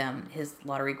provide them his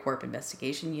Lottery Corp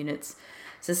investigation unit's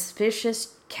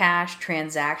suspicious cash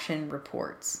transaction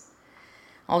reports.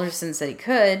 Alderson said he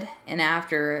could, and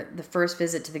after the first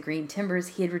visit to the Green Timbers,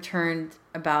 he had returned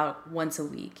about once a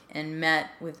week and met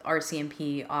with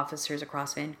RCMP officers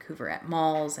across Vancouver at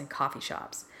malls and coffee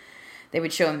shops. They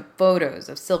would show him photos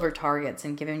of Silver targets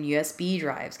and give him USB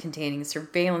drives containing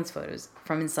surveillance photos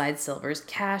from inside Silver's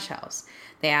cash house.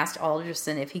 They asked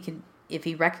Alderson if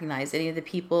he recognized any of the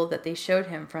people that they showed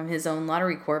him from his own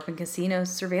Lottery Corp and casino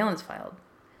surveillance file.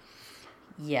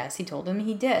 Yes, he told him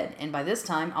he did, and by this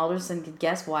time, Alderson could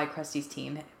guess why Krusty's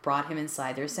team brought him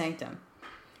inside their sanctum.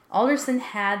 Alderson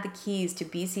had the keys to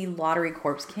BC Lottery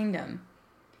Corp's kingdom.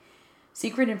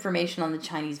 Secret information on the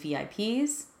Chinese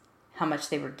VIPs, how much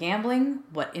they were gambling,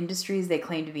 what industries they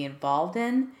claimed to be involved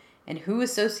in, and who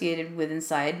associated with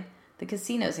inside the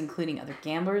casinos, including other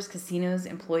gamblers, casinos,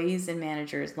 employees and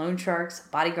managers, loan sharks,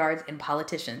 bodyguards, and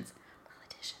politicians.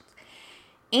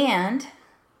 And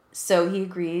so he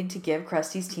agreed to give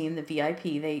Krusty's team the VIP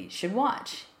they should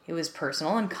watch. It was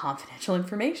personal and confidential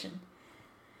information.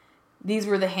 These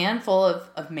were the handful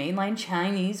of mainline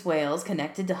Chinese whales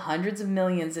connected to hundreds of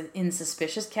millions in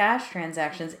suspicious cash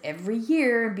transactions every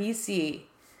year in BC.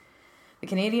 The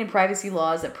Canadian privacy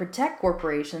laws that protect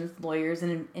corporations, lawyers,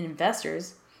 and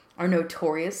investors are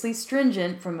notoriously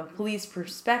stringent from a police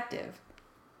perspective.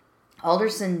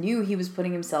 Alderson knew he was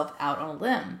putting himself out on a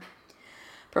limb,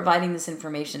 providing this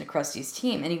information to Krusty's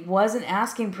team, and he wasn't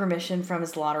asking permission from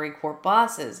his Lottery Corp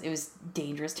bosses. It was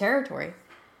dangerous territory.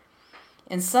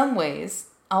 In some ways,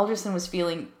 Alderson was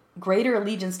feeling greater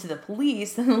allegiance to the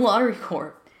police than the Lottery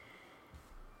Corp.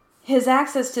 His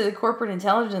access to the corporate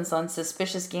intelligence on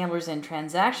suspicious gamblers and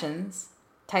transactions,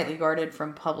 tightly guarded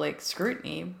from public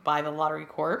scrutiny by the Lottery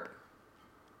Corp,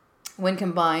 when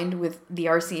combined with the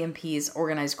RCMP's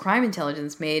organized crime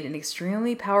intelligence, made an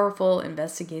extremely powerful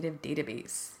investigative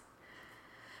database.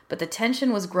 But the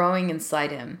tension was growing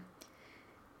inside him.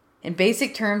 In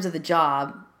basic terms of the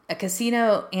job, a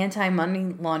casino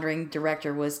anti-money laundering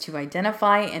director was to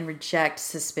identify and reject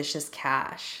suspicious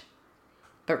cash.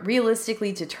 But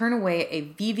realistically, to turn away a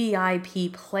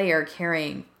VVIP player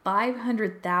carrying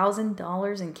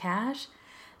 $500,000 in cash,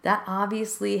 that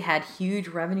obviously had huge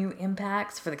revenue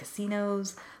impacts for the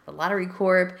casinos, the Lottery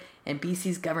Corp, and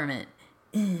BC's government.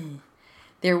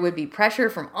 There would be pressure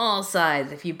from all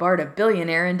sides if you barred a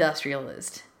billionaire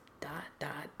industrialist. ...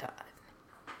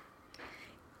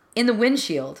 In the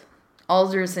windshield,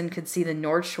 Alderson could see the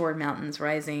North Shore Mountains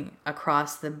rising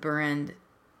across the Burrend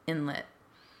Inlet.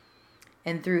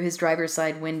 And through his driver's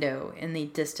side window in the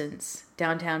distance,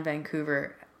 downtown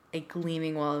Vancouver, a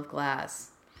gleaming wall of glass.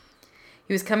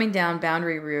 He was coming down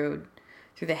Boundary Road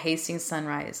through the Hastings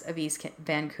Sunrise of East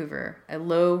Vancouver, a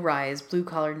low-rise,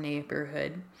 blue-collar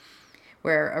neighborhood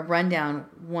where a rundown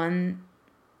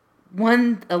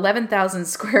 11,000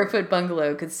 square foot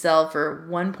bungalow could sell for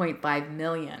 $1.5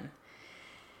 million.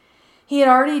 He had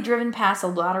already driven past a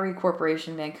Lottery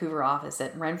Corporation Vancouver office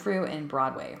at Renfrew and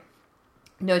Broadway.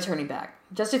 No turning back.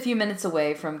 Just a few minutes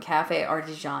away from Cafe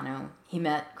Artigiano, he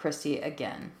met Krusty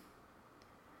again.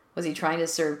 Was he trying to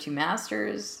serve two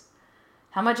masters?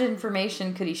 How much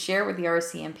information could he share with the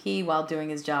RCMP while doing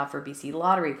his job for BC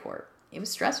Lottery Corp? It was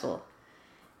stressful.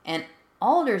 And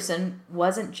Alderson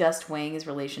wasn't just weighing his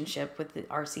relationship with the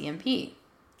RCMP.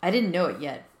 I didn't know it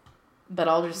yet, but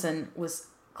Alderson was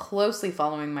closely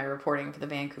following my reporting for the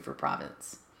Vancouver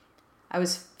province. I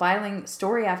was filing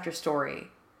story after story,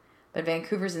 but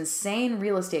Vancouver's insane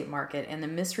real estate market and the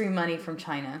mystery money from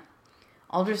China,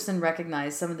 Alderson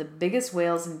recognized some of the biggest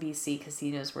whales in BC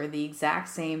casinos were the exact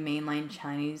same mainline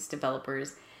Chinese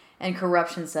developers and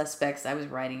corruption suspects I was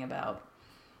writing about.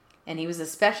 And he was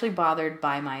especially bothered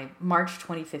by my March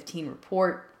 2015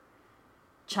 report,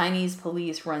 Chinese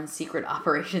police run secret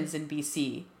operations in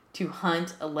BC to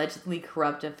hunt allegedly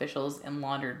corrupt officials and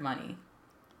laundered money.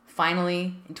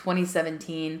 Finally, in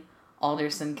 2017,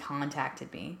 Alderson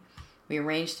contacted me. We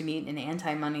arranged to meet an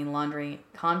anti-money laundering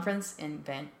conference in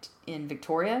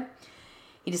Victoria.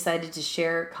 He decided to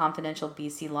share confidential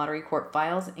BC Lottery Corp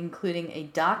files, including a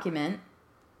document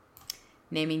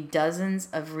naming dozens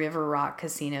of River Rock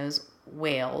Casino's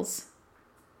whales,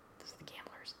 those are the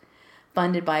gamblers,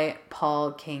 funded by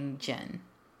Paul King Jin.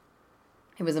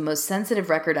 It was the most sensitive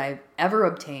record I've ever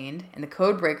obtained, and the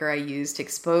code breaker I used to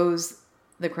expose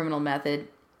the criminal method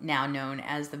now known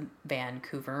as the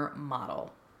Vancouver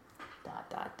model. ...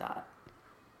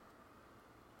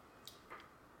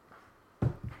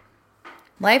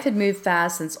 Life had moved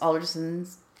fast since Alderson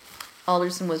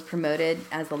was promoted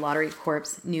as the Lottery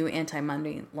Corp's new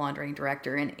anti-money laundering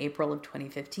director in April of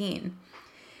 2015.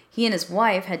 He and his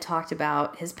wife had talked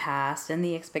about his past and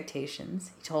the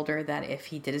expectations. He told her that if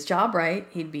he did his job right,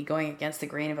 he'd be going against the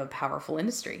grain of a powerful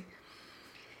industry.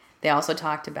 They also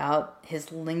talked about his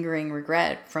lingering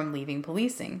regret from leaving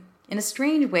policing. In a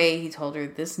strange way, he told her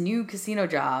this new casino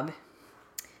job,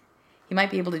 he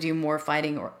might be able to do more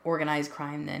fighting or organized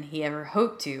crime than he ever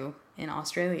hoped to in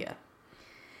Australia.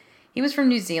 He was from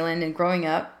New Zealand, and growing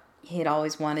up, he had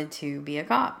always wanted to be a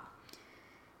cop.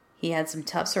 He had some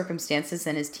tough circumstances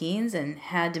in his teens and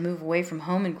had to move away from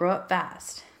home and grow up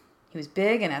fast. He was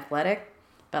big and athletic,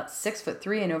 about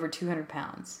 6'3" and over 200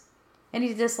 pounds. And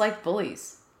he disliked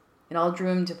bullies. It all drew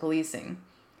him to policing.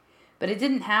 But it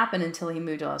didn't happen until he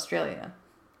moved to Australia.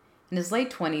 In his late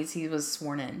 20s, he was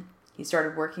sworn in. He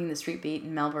started working the street beat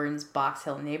in Melbourne's Box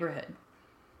Hill neighborhood.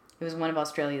 It was one of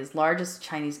Australia's largest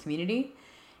Chinese community,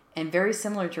 and very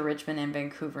similar to Richmond and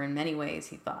Vancouver in many ways,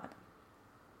 he thought.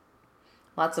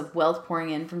 Lots of wealth pouring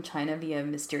in from China via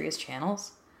mysterious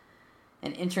channels.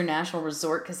 An international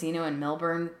resort casino in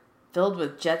Melbourne filled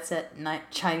with jet-set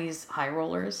Chinese high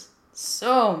rollers.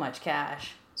 So much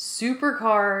cash.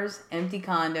 Supercars, empty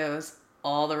condos,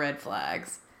 all the red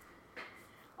flags.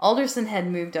 Alderson had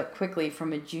moved up quickly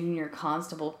from a junior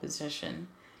constable position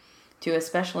to a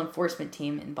special enforcement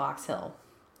team in Box Hill.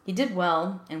 He did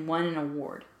well and won an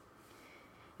award.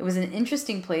 It was an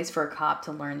interesting place for a cop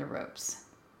to learn the ropes.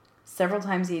 Several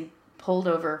times he'd pulled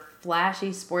over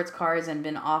flashy sports cars and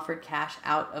been offered cash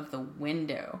out of the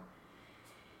window.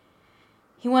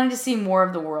 He wanted to see more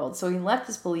of the world, so he left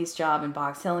his police job in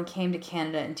Box Hill and came to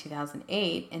Canada in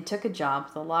 2008 and took a job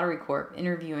with the Lottery Corp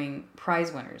interviewing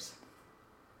prize winners.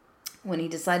 When he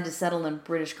decided to settle in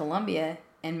British Columbia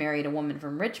and married a woman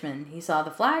from Richmond, he saw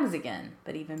the flags again,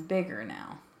 but even bigger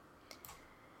now.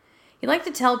 He liked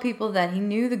to tell people that he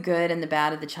knew the good and the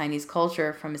bad of the Chinese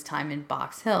culture from his time in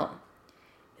Box Hill.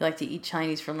 He liked to eat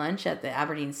Chinese for lunch at the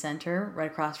Aberdeen Centre,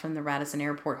 right across from the Radisson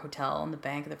Airport Hotel on the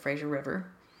bank of the Fraser River,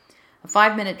 a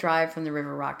 5-minute drive from the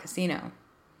River Rock Casino.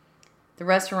 The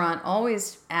restaurant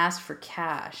always asked for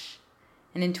cash,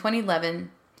 and in 2011,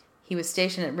 he was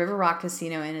stationed at River Rock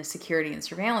Casino in a security and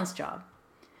surveillance job.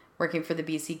 Working for the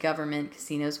BC government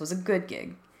casinos was a good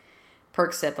gig.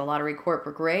 Perks at the Lottery Corp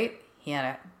were great. He had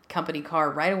a company car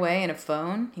right away and a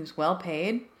phone. He was well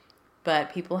paid,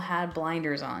 but people had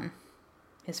blinders on.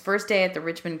 His first day at the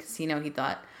Richmond casino, he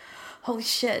thought, holy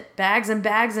shit, bags and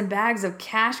bags and bags of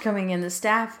cash coming in. The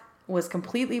staff was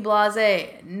completely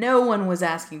blasé. No one was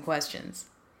asking questions.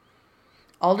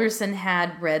 Alderson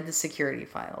had read the security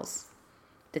files.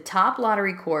 The top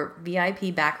Lottery Corp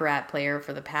VIP Baccarat player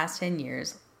for the past 10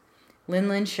 years, Lee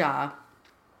Lin Shaw,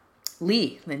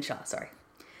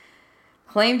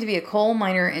 claimed to be a coal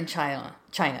miner in China.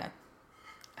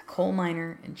 A coal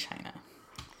miner in China.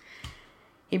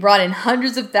 He brought in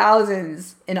hundreds of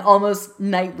thousands and almost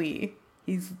nightly.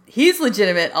 He's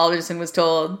legitimate, Alderson was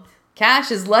told.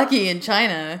 Cash is lucky in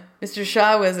China. Mr.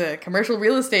 Shaw was a commercial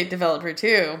real estate developer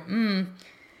too.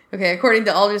 Okay, according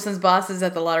to Alderson's bosses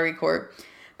at the Lottery Corp.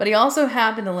 But he also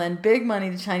happened to lend big money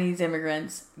to Chinese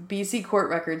immigrants. BC court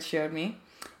records showed me.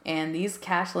 And these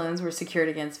cash loans were secured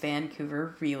against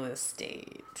Vancouver real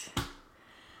estate.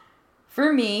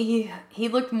 For me, he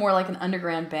looked more like an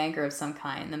underground banker of some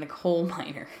kind than a coal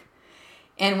miner.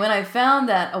 And when I found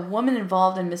that a woman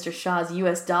involved in Mr. Shaw's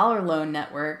US dollar loan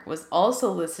network was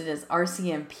also listed as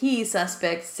RCMP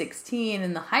suspect 16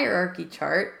 in the hierarchy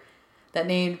chart that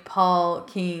named Paul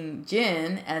King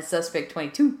Jin as suspect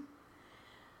 22,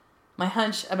 my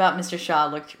hunch about Mr. Shaw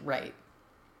looked right.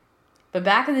 But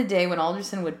back in the day when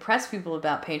Alderson would press people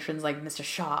about patrons like Mr.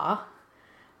 Shaw,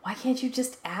 why can't you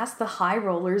just ask the high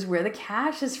rollers where the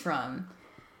cash is from?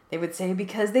 They would say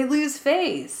because they lose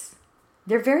face.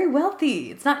 They're very wealthy.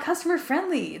 It's not customer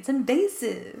friendly. It's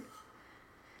invasive.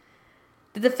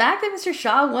 Did the fact that Mr.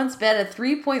 Shaw once bet a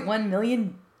 $3.1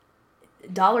 million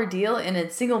deal in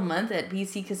a single month at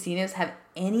BC casinos have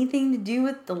anything to do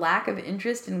with the lack of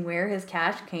interest in where his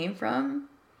cash came from?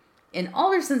 In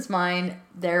Alderson's mind,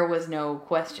 there was no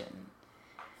question.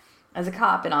 As a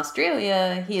cop in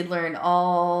Australia, he had learned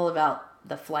all about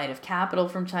the flight of capital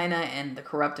from China and the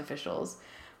corrupt officials,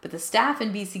 but the staff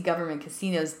in BC government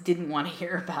casinos didn't want to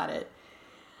hear about it.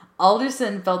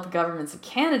 Alderson felt the governments of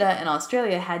Canada and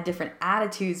Australia had different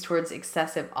attitudes towards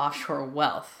excessive offshore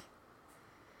wealth.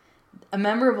 A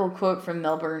memorable quote from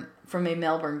a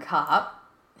Melbourne cop.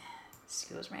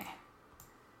 Excuse me.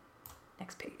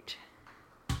 Next page.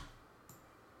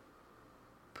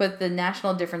 Put the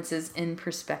national differences in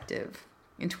perspective.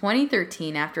 In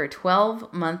 2013, after a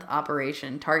 12-month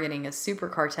operation targeting a super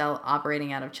cartel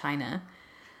operating out of China,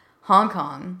 Hong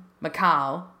Kong,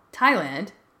 Macau, Thailand,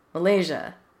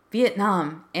 Malaysia,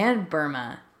 Vietnam, and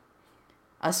Burma,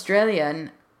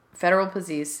 Australian federal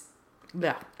police...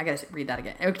 I gotta read that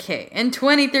again. Okay. In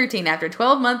 2013, after a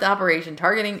 12-month operation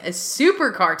targeting a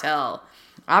super cartel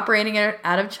operating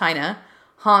out of China,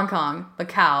 Hong Kong,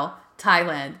 Macau,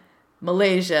 Thailand,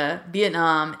 Malaysia,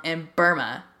 Vietnam, and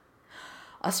Burma,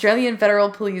 Australian federal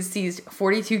police seized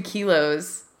 42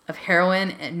 kilos of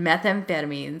heroin and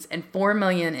methamphetamines and $4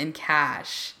 million in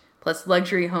cash, plus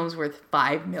luxury homes worth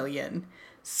 $5 million,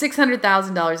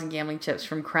 $600,000 in gambling chips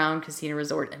from Crown Casino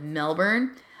Resort in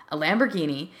Melbourne, a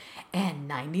Lamborghini, and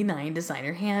 99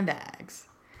 designer handbags.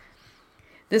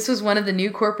 This was one of the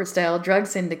new corporate-style drug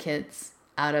syndicates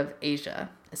out of Asia,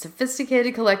 a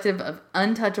sophisticated collective of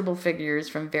untouchable figures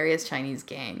from various Chinese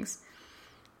gangs.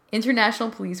 International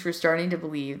police were starting to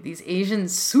believe these Asian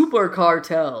super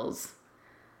cartels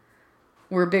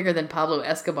were bigger than Pablo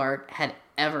Escobar had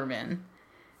ever been.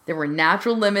 There were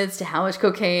natural limits to how much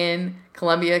cocaine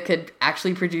Colombia could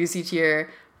actually produce each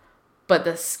year, but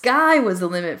the sky was the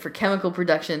limit for chemical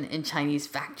production in Chinese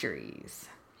factories.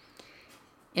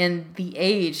 And The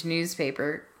Age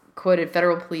newspaper quoted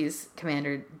federal police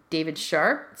commander David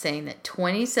Sharp saying that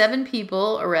 27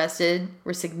 people arrested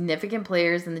were significant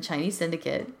players in the Chinese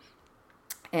syndicate,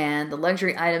 and the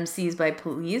luxury items seized by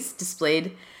police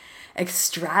displayed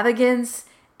extravagance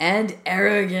and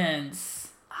arrogance.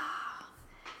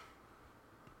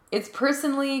 It's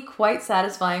personally quite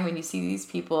satisfying when you see these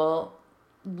people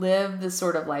live this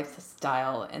sort of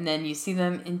lifestyle, and then you see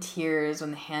them in tears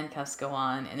when the handcuffs go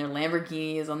on and their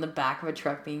Lamborghini is on the back of a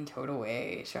truck being towed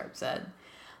away, Sharp said.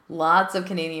 Lots of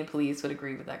Canadian police would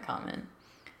agree with that comment.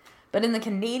 But in the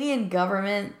Canadian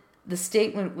government, the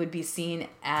statement would be seen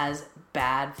as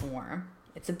bad form.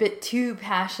 It's a bit too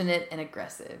passionate and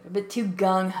aggressive, a bit too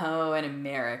gung-ho and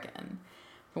American.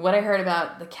 From what I heard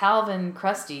about the Calvin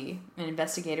Krusty, an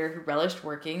investigator who relished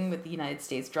working with the United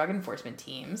States drug enforcement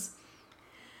teams,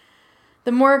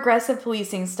 the more aggressive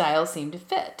policing style seemed to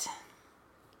fit.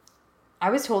 I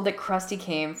was told that Krusty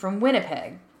came from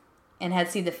Winnipeg and had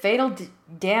seen the fatal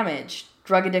damage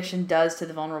drug addiction does to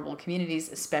the vulnerable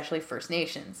communities, especially First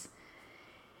Nations.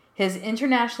 His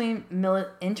international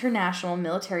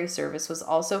military service was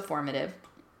also formative,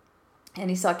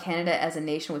 and he saw Canada as a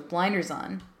nation with blinders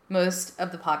on. Most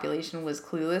of the population was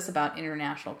clueless about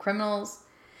international criminals,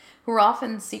 who were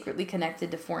often secretly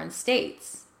connected to foreign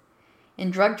states. In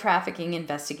drug trafficking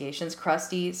investigations,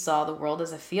 Krusty saw the world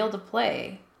as a field of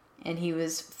play, and he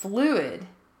was fluid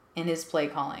in his play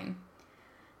calling,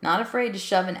 not afraid to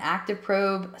shove an active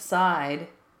probe aside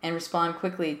and respond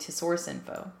quickly to source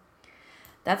info.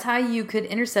 That's how you could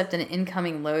intercept an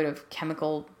incoming load of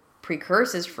chemical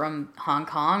precursors from Hong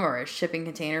Kong, or a shipping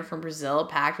container from Brazil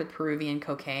packed with Peruvian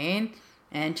cocaine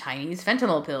and Chinese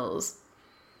fentanyl pills.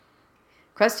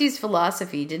 Krusty's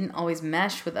philosophy didn't always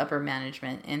mesh with upper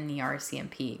management in the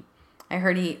RCMP. I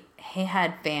heard he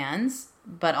had fans,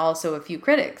 but also a few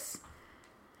critics.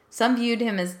 Some viewed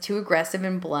him as too aggressive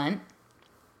and blunt,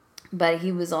 but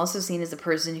he was also seen as a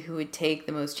person who would take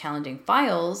the most challenging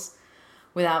files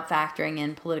without factoring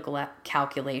in political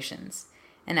calculations.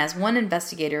 And as one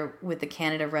investigator with the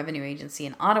Canada Revenue Agency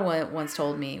in Ottawa once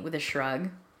told me with a shrug,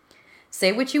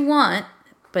 say what you want,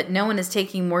 but no one is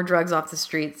taking more drugs off the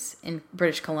streets in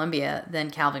British Columbia than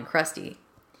Calvin Krusty.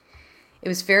 It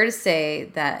was fair to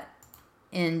say that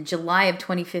in July of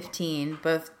 2015,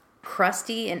 both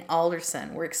Krusty and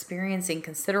Alderson were experiencing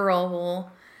considerable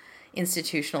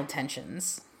institutional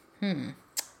tensions. Very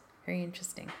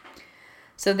interesting.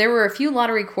 So there were a few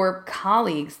Lottery Corp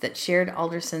colleagues that shared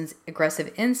Alderson's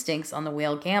aggressive instincts on the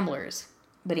whale gamblers,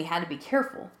 but he had to be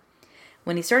careful.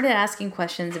 When he started asking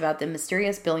questions about the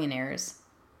mysterious billionaires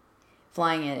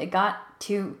flying in, it got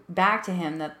back to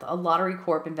him that a Lottery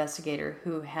Corp investigator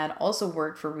who had also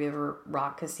worked for River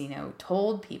Rock Casino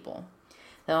told people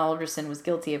that Alderson was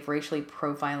guilty of racially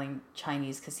profiling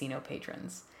Chinese casino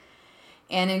patrons.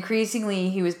 And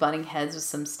increasingly, he was butting heads with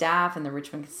some staff in the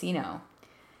Richmond casino.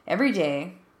 Every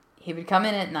day, he would come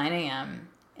in at 9 a.m.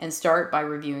 and start by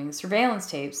reviewing surveillance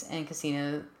tapes and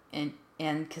casino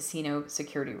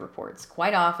security reports.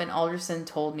 Quite often, Alderson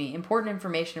told me important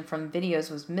information from videos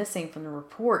was missing from the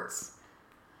reports.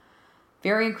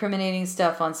 Very incriminating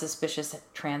stuff on suspicious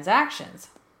transactions.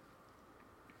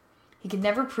 He could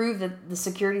never prove that the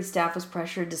security staff was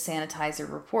pressured to sanitize their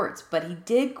reports, but he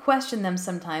did question them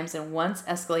sometimes and once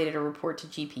escalated a report to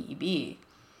GPEB,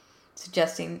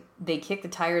 suggesting they kick the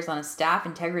tires on a staff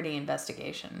integrity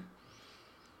investigation.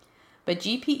 But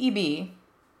GPEB,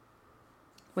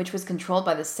 which was controlled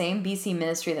by the same BC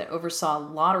ministry that oversaw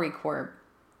Lottery Corp,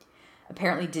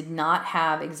 apparently did not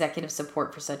have executive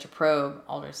support for such a probe,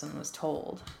 Alderson was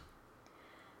told.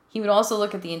 He would also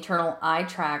look at the internal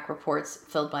eye-track reports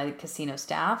filled by the casino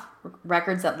staff,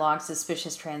 records that logged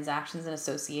suspicious transactions and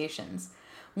associations.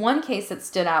 One case that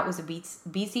stood out was a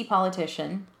BC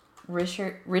politician,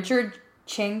 Richard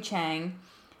Chang,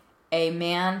 a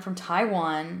man from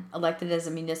Taiwan elected as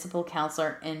a municipal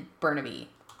councillor in Burnaby.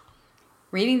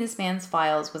 Reading this man's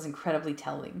files was incredibly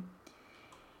telling.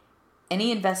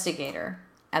 Any investigator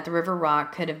at the River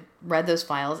Rock could have read those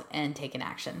files and taken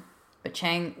action. But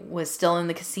Chang was still in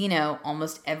the casino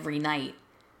almost every night.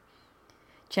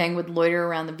 Chang would loiter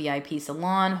around the VIP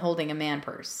salon holding a man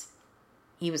purse.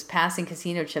 He was passing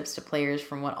casino chips to players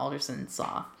from what Alderson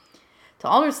saw. To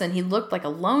Alderson, he looked like a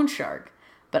loan shark,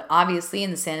 but obviously in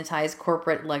the sanitized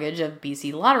corporate luggage of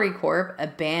BC Lottery Corp, a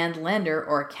banned lender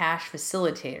or a cash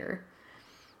facilitator.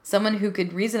 Someone who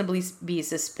could reasonably be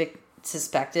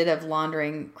suspected of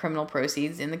laundering criminal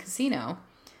proceeds in the casino.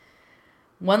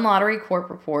 One Lottery Corp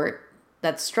report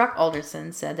that struck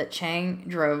Alderson said that Chang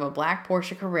drove a black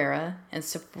Porsche Carrera, and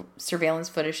surveillance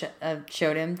footage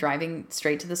showed him driving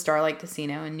straight to the Starlight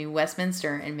Casino in New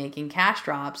Westminster and making cash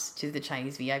drops to the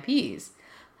Chinese VIPs.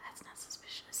 That's not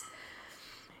suspicious.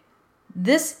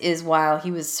 This is while he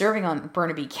was serving on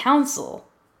Burnaby Council,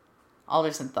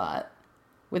 Alderson thought,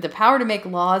 with the power to make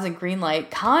laws and greenlight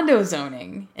condo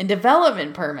zoning and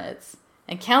development permits.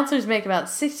 And counselors make about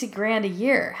 $60,000 a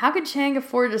year. How could Chang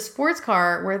afford a sports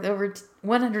car worth over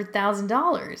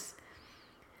 $100,000?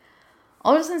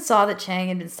 Alderson saw that Chang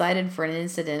had been cited for an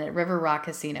incident at River Rock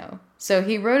Casino. So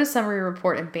he wrote a summary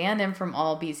report and banned him from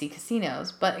all BC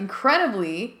casinos. But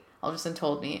incredibly, Alderson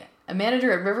told me, a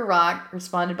manager at River Rock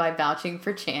responded by vouching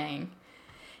for Chang.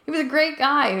 He was a great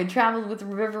guy who had traveled with the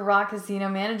River Rock Casino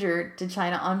manager to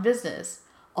China on business.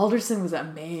 Alderson was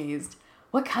amazed.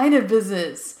 What kind of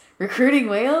business? Recruiting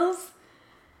whales? ...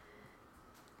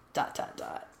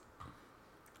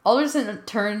 Alderson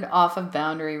turned off of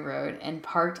Boundary Road and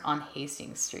parked on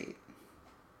Hastings Street.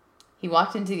 He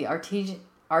walked into the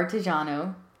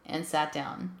Artigiano and sat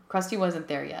down. Krusty wasn't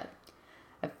there yet.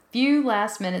 A few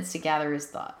last minutes to gather his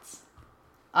thoughts.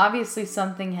 Obviously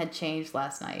something had changed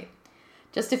last night.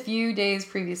 Just a few days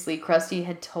previously, Krusty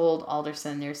had told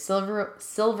Alderson their silver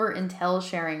intel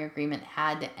sharing agreement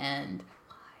had to end.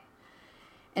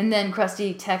 And then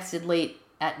Krusty texted late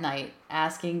at night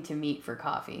asking to meet for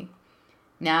coffee.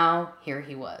 Now, here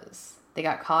he was. They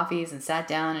got coffees and sat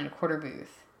down in a quarter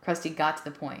booth. Krusty got to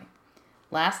the point.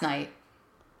 Last night,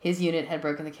 his unit had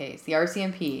broken the case. The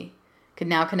RCMP could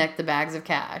now connect the bags of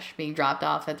cash being dropped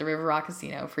off at the River Rock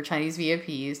Casino for Chinese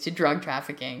VIPs to drug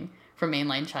trafficking from a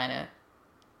mainland China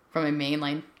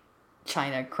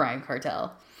crime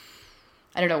cartel.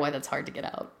 I don't know why that's hard to get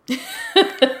out.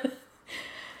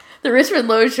 The Richmond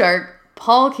loan shark,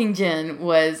 Paul King-Jin,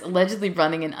 was allegedly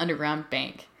running an underground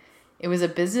bank. It was a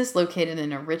business located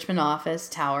in a Richmond office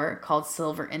tower called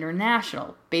Silver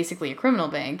International, basically a criminal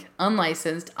bank,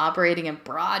 unlicensed, operating in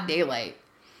broad daylight.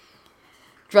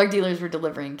 Drug dealers were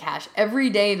delivering cash every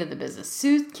day to the business,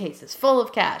 suitcases full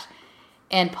of cash,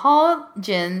 and Paul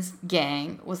Jin's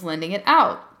gang was lending it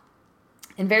out.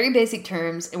 In very basic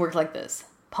terms, it worked like this.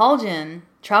 Paul Jin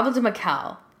traveled to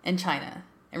Macau and China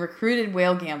and recruited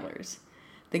whale gamblers.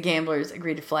 The gamblers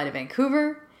agreed to fly to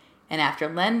Vancouver, and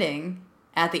after lending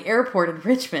at the airport in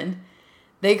Richmond,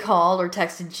 they called or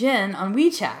texted Jin on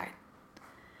WeChat.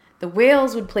 The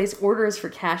whales would place orders for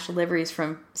cash deliveries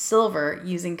from Silver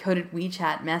using coded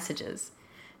WeChat messages.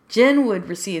 Jin would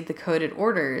receive the coded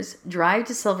orders, drive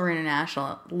to Silver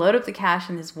International, load up the cash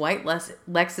in his white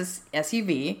Lexus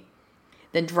SUV,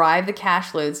 then drive the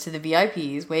cash loads to the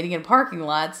VIPs waiting in parking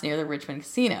lots near the Richmond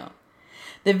Casino.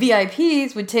 The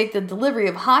VIPs would take the delivery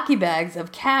of hockey bags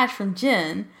of cash from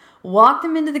Jin, walk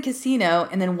them into the casino,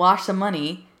 and then wash the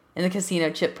money in the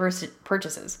casino chip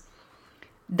purchases.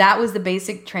 That was the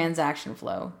basic transaction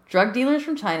flow. Drug dealers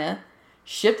from China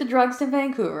shipped the drugs to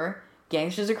Vancouver.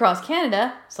 Gangsters across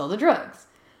Canada sold the drugs.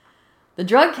 The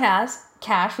drug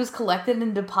cash was collected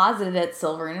and deposited at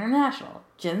Silver International.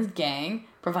 Jin's gang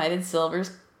provided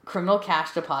Silver's criminal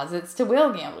cash deposits to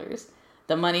whale gamblers.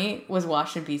 The money was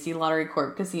washed in BC Lottery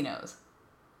Corp casinos.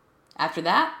 After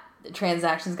that, the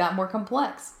transactions got more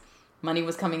complex. Money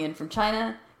was coming in from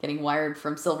China. getting wired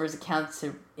from Silver's accounts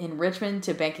in Richmond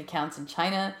to bank accounts in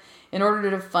China in order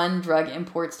to fund drug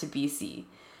imports to BC.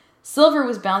 Silver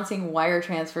was bouncing wire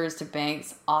transfers to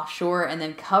banks offshore and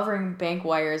then covering bank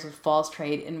wires with false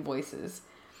trade invoices.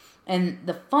 And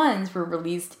the funds were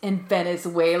released in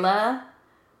Venezuela,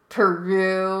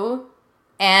 Peru,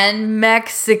 and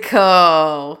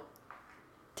Mexico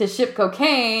to ship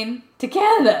cocaine to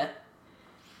Canada.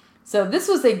 So this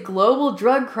was a global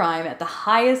drug crime at the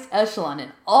highest echelon,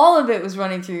 and all of it was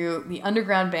running through the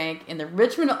underground bank in the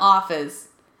Richmond office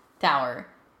tower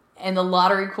and the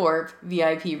Lottery Corp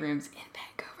VIP rooms in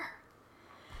Vancouver.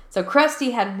 So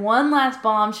Krusty had one last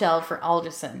bombshell for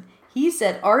Alderson. He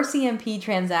said RCMP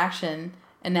transaction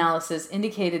analysis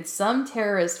indicated some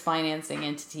terrorist financing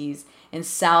entities in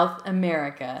South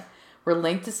America were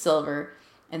linked to Silver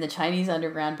and the Chinese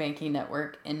underground banking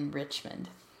network in Richmond.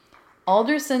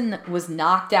 Alderson was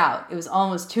knocked out. It was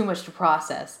almost too much to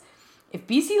process. If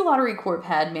BC Lottery Corp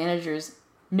had managers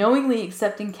knowingly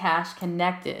accepting cash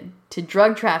connected to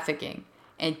drug trafficking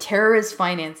and terrorist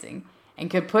financing and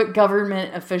could put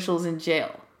government officials in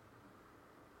jail,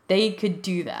 they could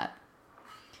do that.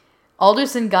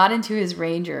 Alderson got into his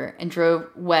Ranger and drove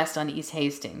west on East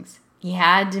Hastings. He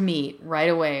had to meet right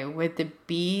away with the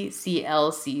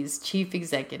BCLC's chief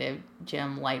executive,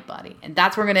 Jim Lightbody. And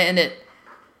that's where we're going to end it.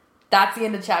 That's the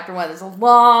end of chapter 1. It's a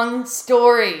long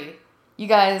story. You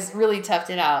guys really toughed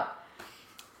it out.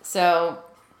 So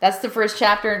that's the first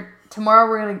chapter.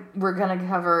 Tomorrow we're gonna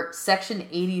cover section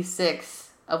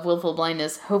 86 of Wilful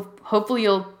Blindness. Hopefully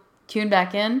you'll tune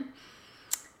back in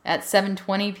at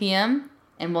 7:20 p.m.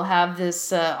 and we'll have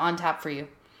this on tap for you.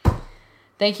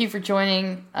 Thank you for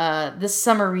joining this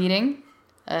summer reading,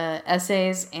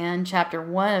 essays, and chapter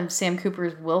 1 of Sam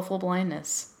Cooper's Wilful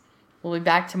Blindness. We'll be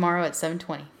back tomorrow at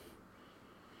 7:20.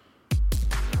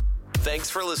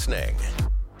 Thanks for listening.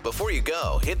 Before you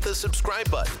go, hit the subscribe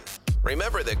button.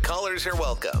 Remember that callers are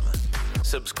welcome.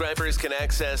 Subscribers can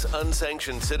access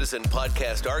Unsanctioned Citizen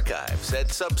podcast archives at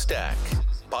Substack,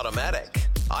 Podomatic,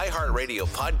 iHeartRadio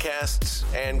podcasts,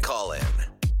 and Call-In.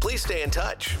 Please stay in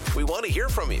touch. We want to hear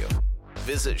from you.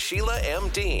 Visit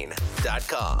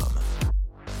SheilaMDean.com.